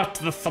 but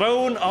the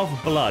Throne of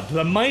Blood,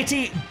 the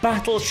mighty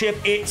battleship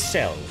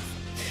itself,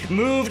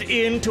 moved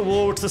in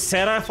towards the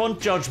Seraph on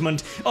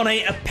Judgment on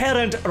an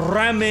apparent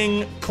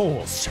ramming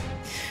course,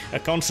 a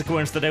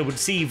consequence that I would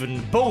see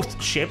even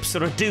both ships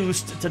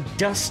reduced to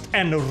dust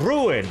and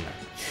ruin.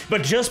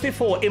 But just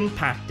before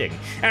impacting,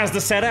 as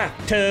the Seraph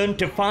turned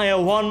to fire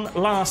one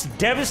last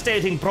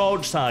devastating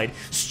broadside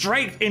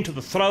straight into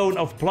the Throne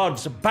of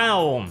Blood's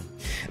bow,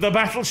 the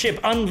battleship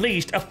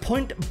unleashed a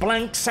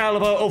point-blank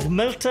salvo of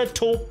melter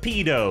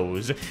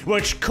torpedoes,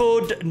 which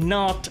could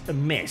not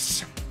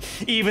miss.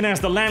 even as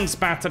the lance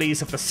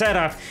batteries of the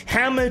Seraph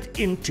hammered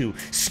into,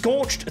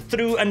 scorched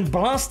through, and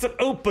blasted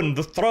open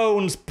the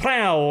throne's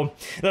prow.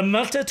 The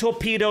melter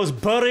torpedoes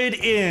buried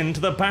into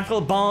the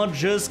battle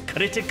barge's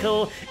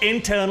critical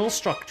internal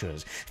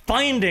structures,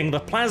 finding the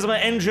plasma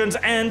engines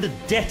and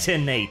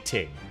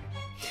detonating.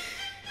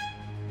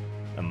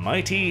 The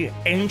mighty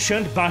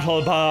ancient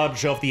battle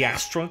barge of the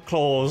Astral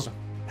Claws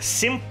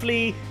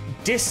simply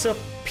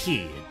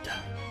disappeared.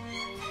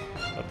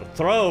 But the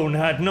throne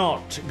had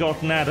not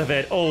gotten out of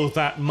it all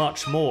that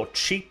much more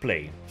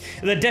cheaply.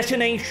 The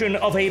detonation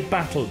of a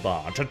battle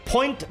barge at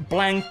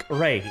point-blank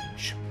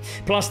range,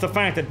 plus the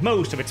fact that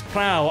most of its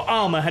prow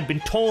armor had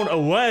been torn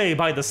away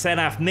by the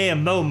Seraph mere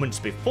moments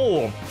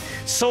before,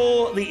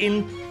 saw the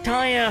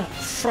entire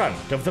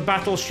front of the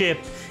battleship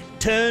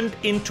turned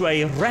into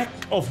a wreck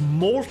of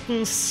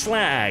molten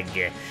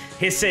slag,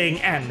 hissing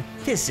and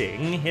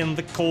fizzing in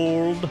the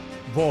cold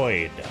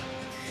void.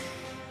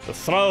 The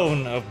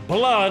Throne of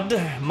Blood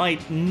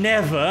might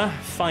never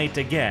fight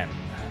again.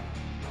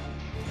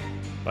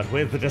 But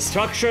with the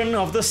destruction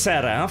of the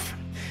Seraph,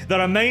 the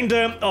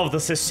remainder of the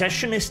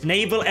secessionist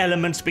naval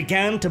elements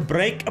began to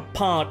break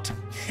apart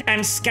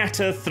and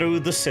scatter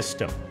through the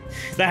system.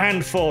 The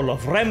handful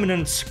of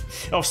remnants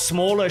of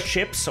smaller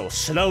ships or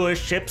slower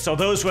ships, or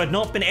those who had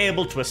not been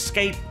able to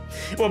escape,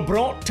 were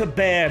brought to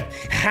bear,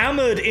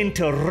 hammered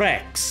into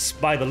wrecks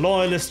by the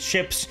Loyalist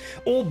ships,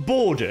 or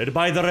boarded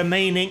by the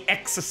remaining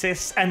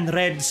Exorcists and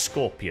Red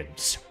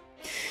Scorpions.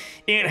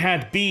 It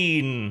had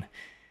been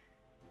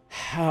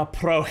a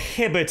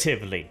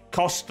prohibitively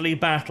costly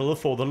battle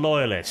for the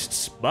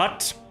Loyalists,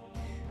 but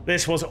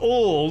this was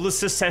all the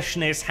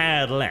secessionists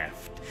had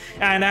left.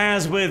 And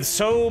as with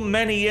so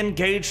many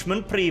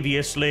engagements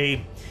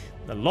previously,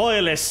 the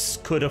Loyalists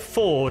could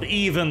afford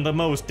even the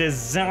most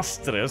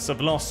disastrous of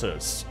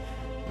losses.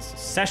 The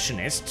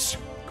secessionists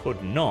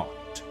could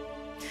not.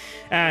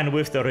 And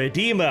with the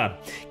Redeemer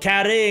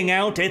carrying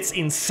out its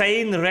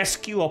insane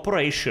rescue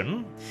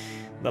operation,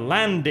 the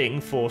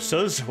landing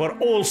forces were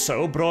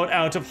also brought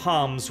out of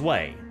harm's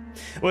way,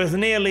 with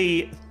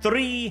nearly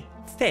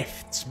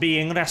 3/5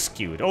 being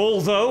rescued,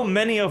 although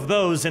many of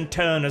those in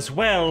turn as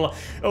well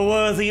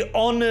were the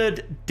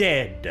honored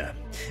dead,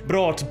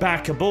 brought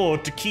back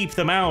aboard to keep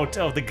them out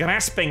of the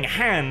grasping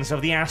hands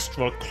of the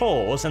Astral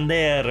Claws and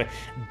their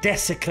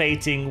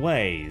desecrating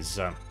ways.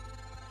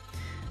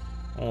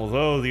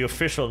 Although the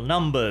official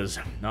numbers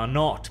are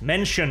not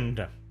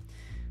mentioned,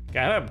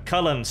 BADAB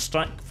Cullen's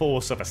strike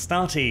force of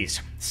Astartes,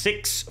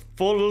 6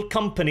 full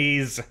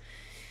companies.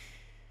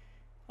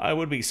 I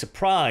would be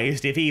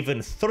surprised if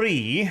even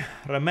 3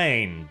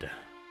 remained.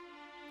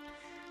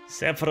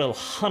 Several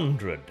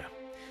hundred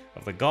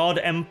of the God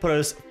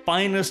Emperor's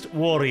finest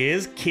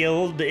warriors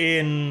killed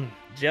in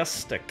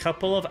just a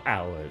couple of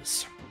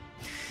hours.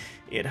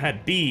 It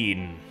had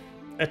been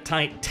a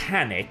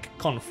titanic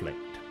conflict.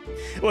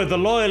 With the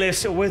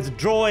Loyalists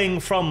withdrawing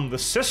from the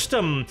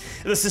system,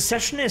 the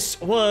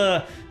secessionists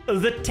were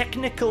the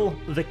technical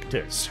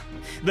victors.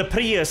 The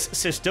Prius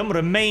system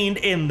remained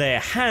in their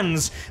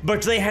hands,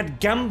 but they had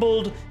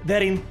gambled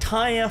their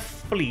entire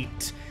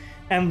fleet,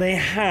 and they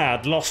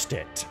had lost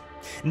it.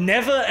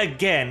 Never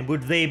again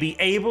would they be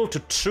able to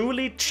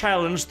truly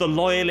challenge the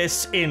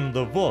Loyalists in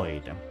the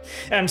void.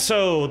 And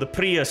so the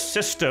Prius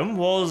system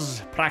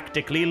was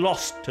practically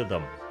lost to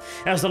them,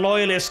 as the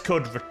Loyalists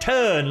could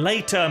return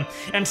later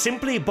and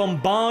simply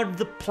bombard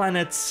the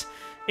planets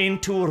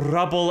into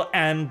rubble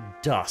and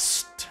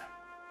dust.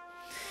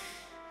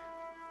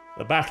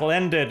 The battle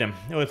ended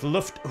with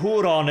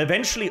Luft-Huron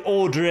eventually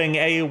ordering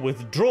a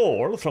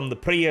withdrawal from the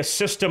Prius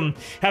system,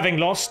 having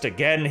lost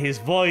again his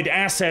void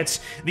assets.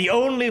 The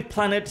only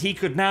planet he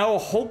could now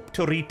hope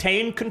to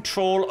retain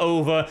control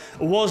over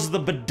was the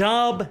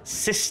BADAB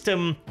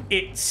system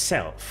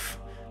itself,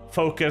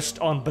 focused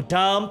on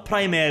BADAB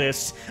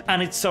Primaris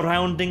and its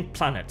surrounding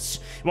planets,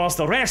 whilst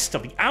the rest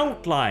of the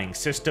outlying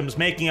systems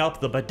making up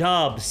the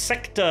BADAB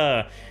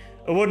sector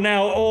would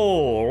now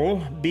all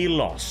be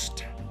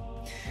lost.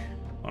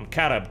 On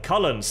BADAB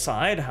Cullen's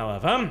side,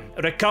 however,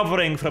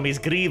 recovering from his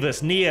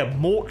grievous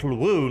near-mortal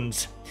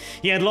wounds,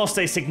 he had lost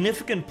a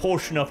significant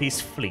portion of his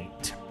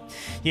fleet.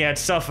 He had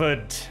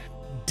suffered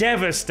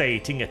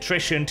devastating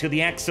attrition to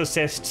the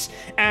Exorcists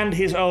and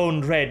his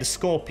own Red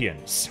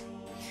Scorpions.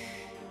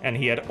 And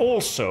he had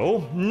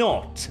also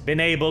not been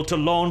able to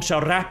launch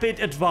a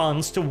rapid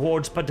advance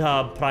towards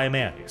BADAB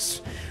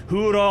Primaris.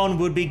 Huron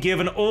would be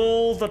given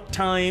all the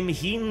time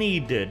he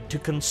needed to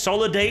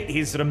consolidate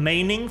his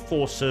remaining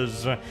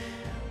forces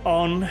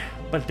on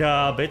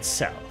BADAB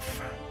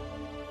itself.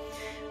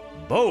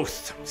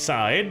 Both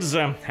sides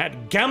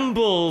had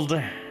gambled,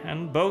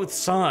 and both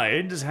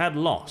sides had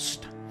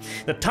lost.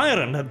 The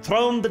Tyrant had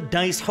thrown the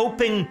dice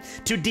hoping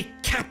to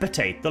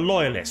decapitate the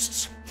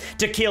Loyalists,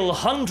 to kill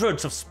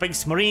hundreds of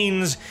Space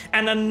Marines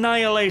and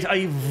annihilate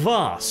a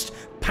vast,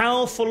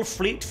 powerful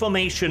fleet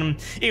formation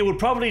it would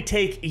probably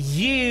take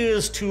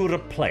years to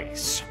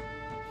replace.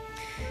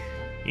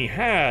 He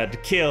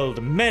had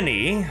killed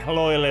many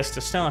loyalist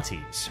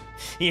Astartes.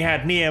 He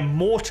had near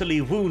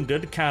mortally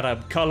wounded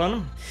Carab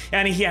Cullen,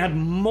 and he had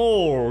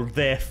mauled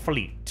their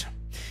fleet.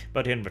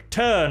 But in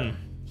return,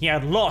 he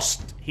had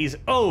lost his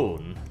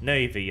own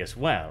navy as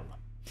well.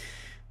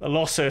 The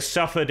losses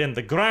suffered in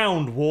the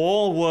ground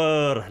war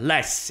were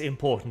less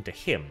important to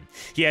him.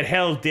 He had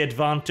held the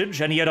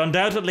advantage, and he had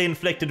undoubtedly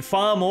inflicted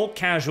far more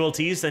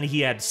casualties than he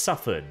had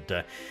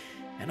suffered.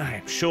 And I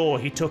am sure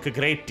he took a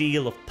great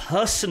deal of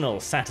personal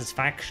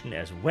satisfaction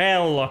as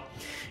well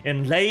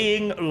in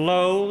laying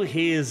low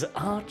his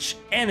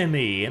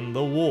arch-enemy in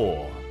the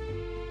war.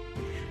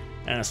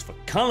 As for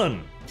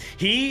Cullen,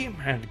 he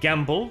had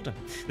gambled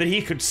that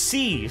he could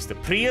seize the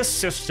Prius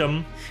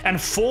system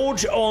and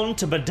forge on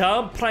to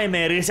BADAB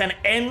Primaris and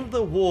end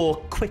the war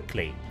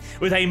quickly,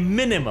 with a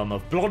minimum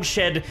of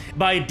bloodshed,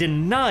 by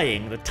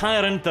denying the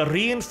Tyrant the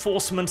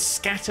reinforcements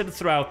scattered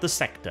throughout the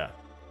sector.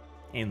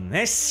 In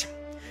this,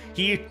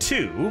 he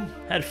too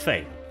had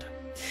failed.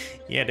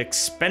 He had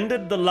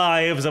expended the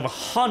lives of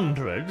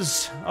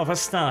hundreds of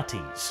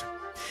Astartes.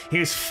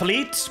 His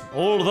fleet,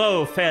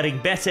 although faring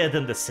better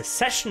than the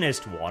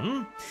secessionist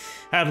one,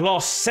 had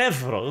lost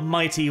several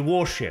mighty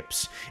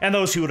warships, and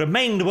those who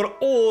remained were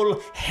all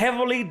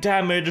heavily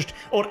damaged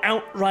or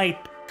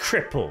outright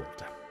crippled.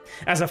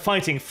 As a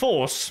fighting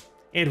force,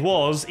 it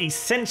was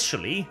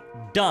essentially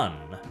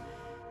done.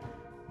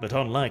 But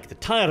unlike the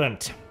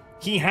Tyrant,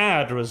 he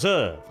had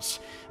reserves,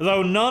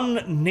 though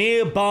none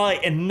nearby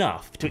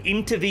enough to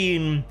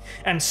intervene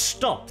and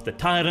stop the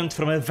Tyrant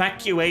from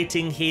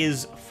evacuating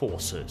his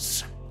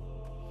forces.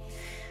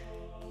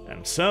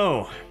 And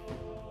so,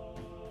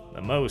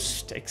 the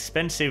most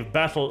expensive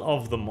battle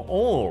of them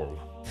all,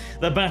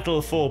 the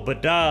battle for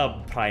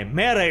BADAB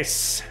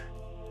Primaris,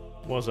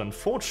 was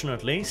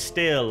unfortunately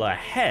still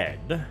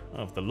ahead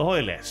of the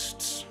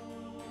Loyalists.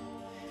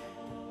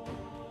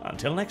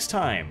 Until next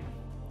time,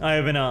 I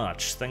have been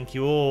Arch. Thank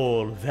you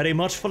all very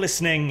much for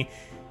listening,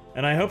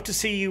 and I hope to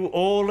see you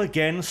all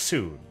again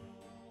soon.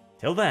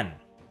 Till then,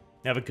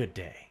 have a good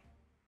day.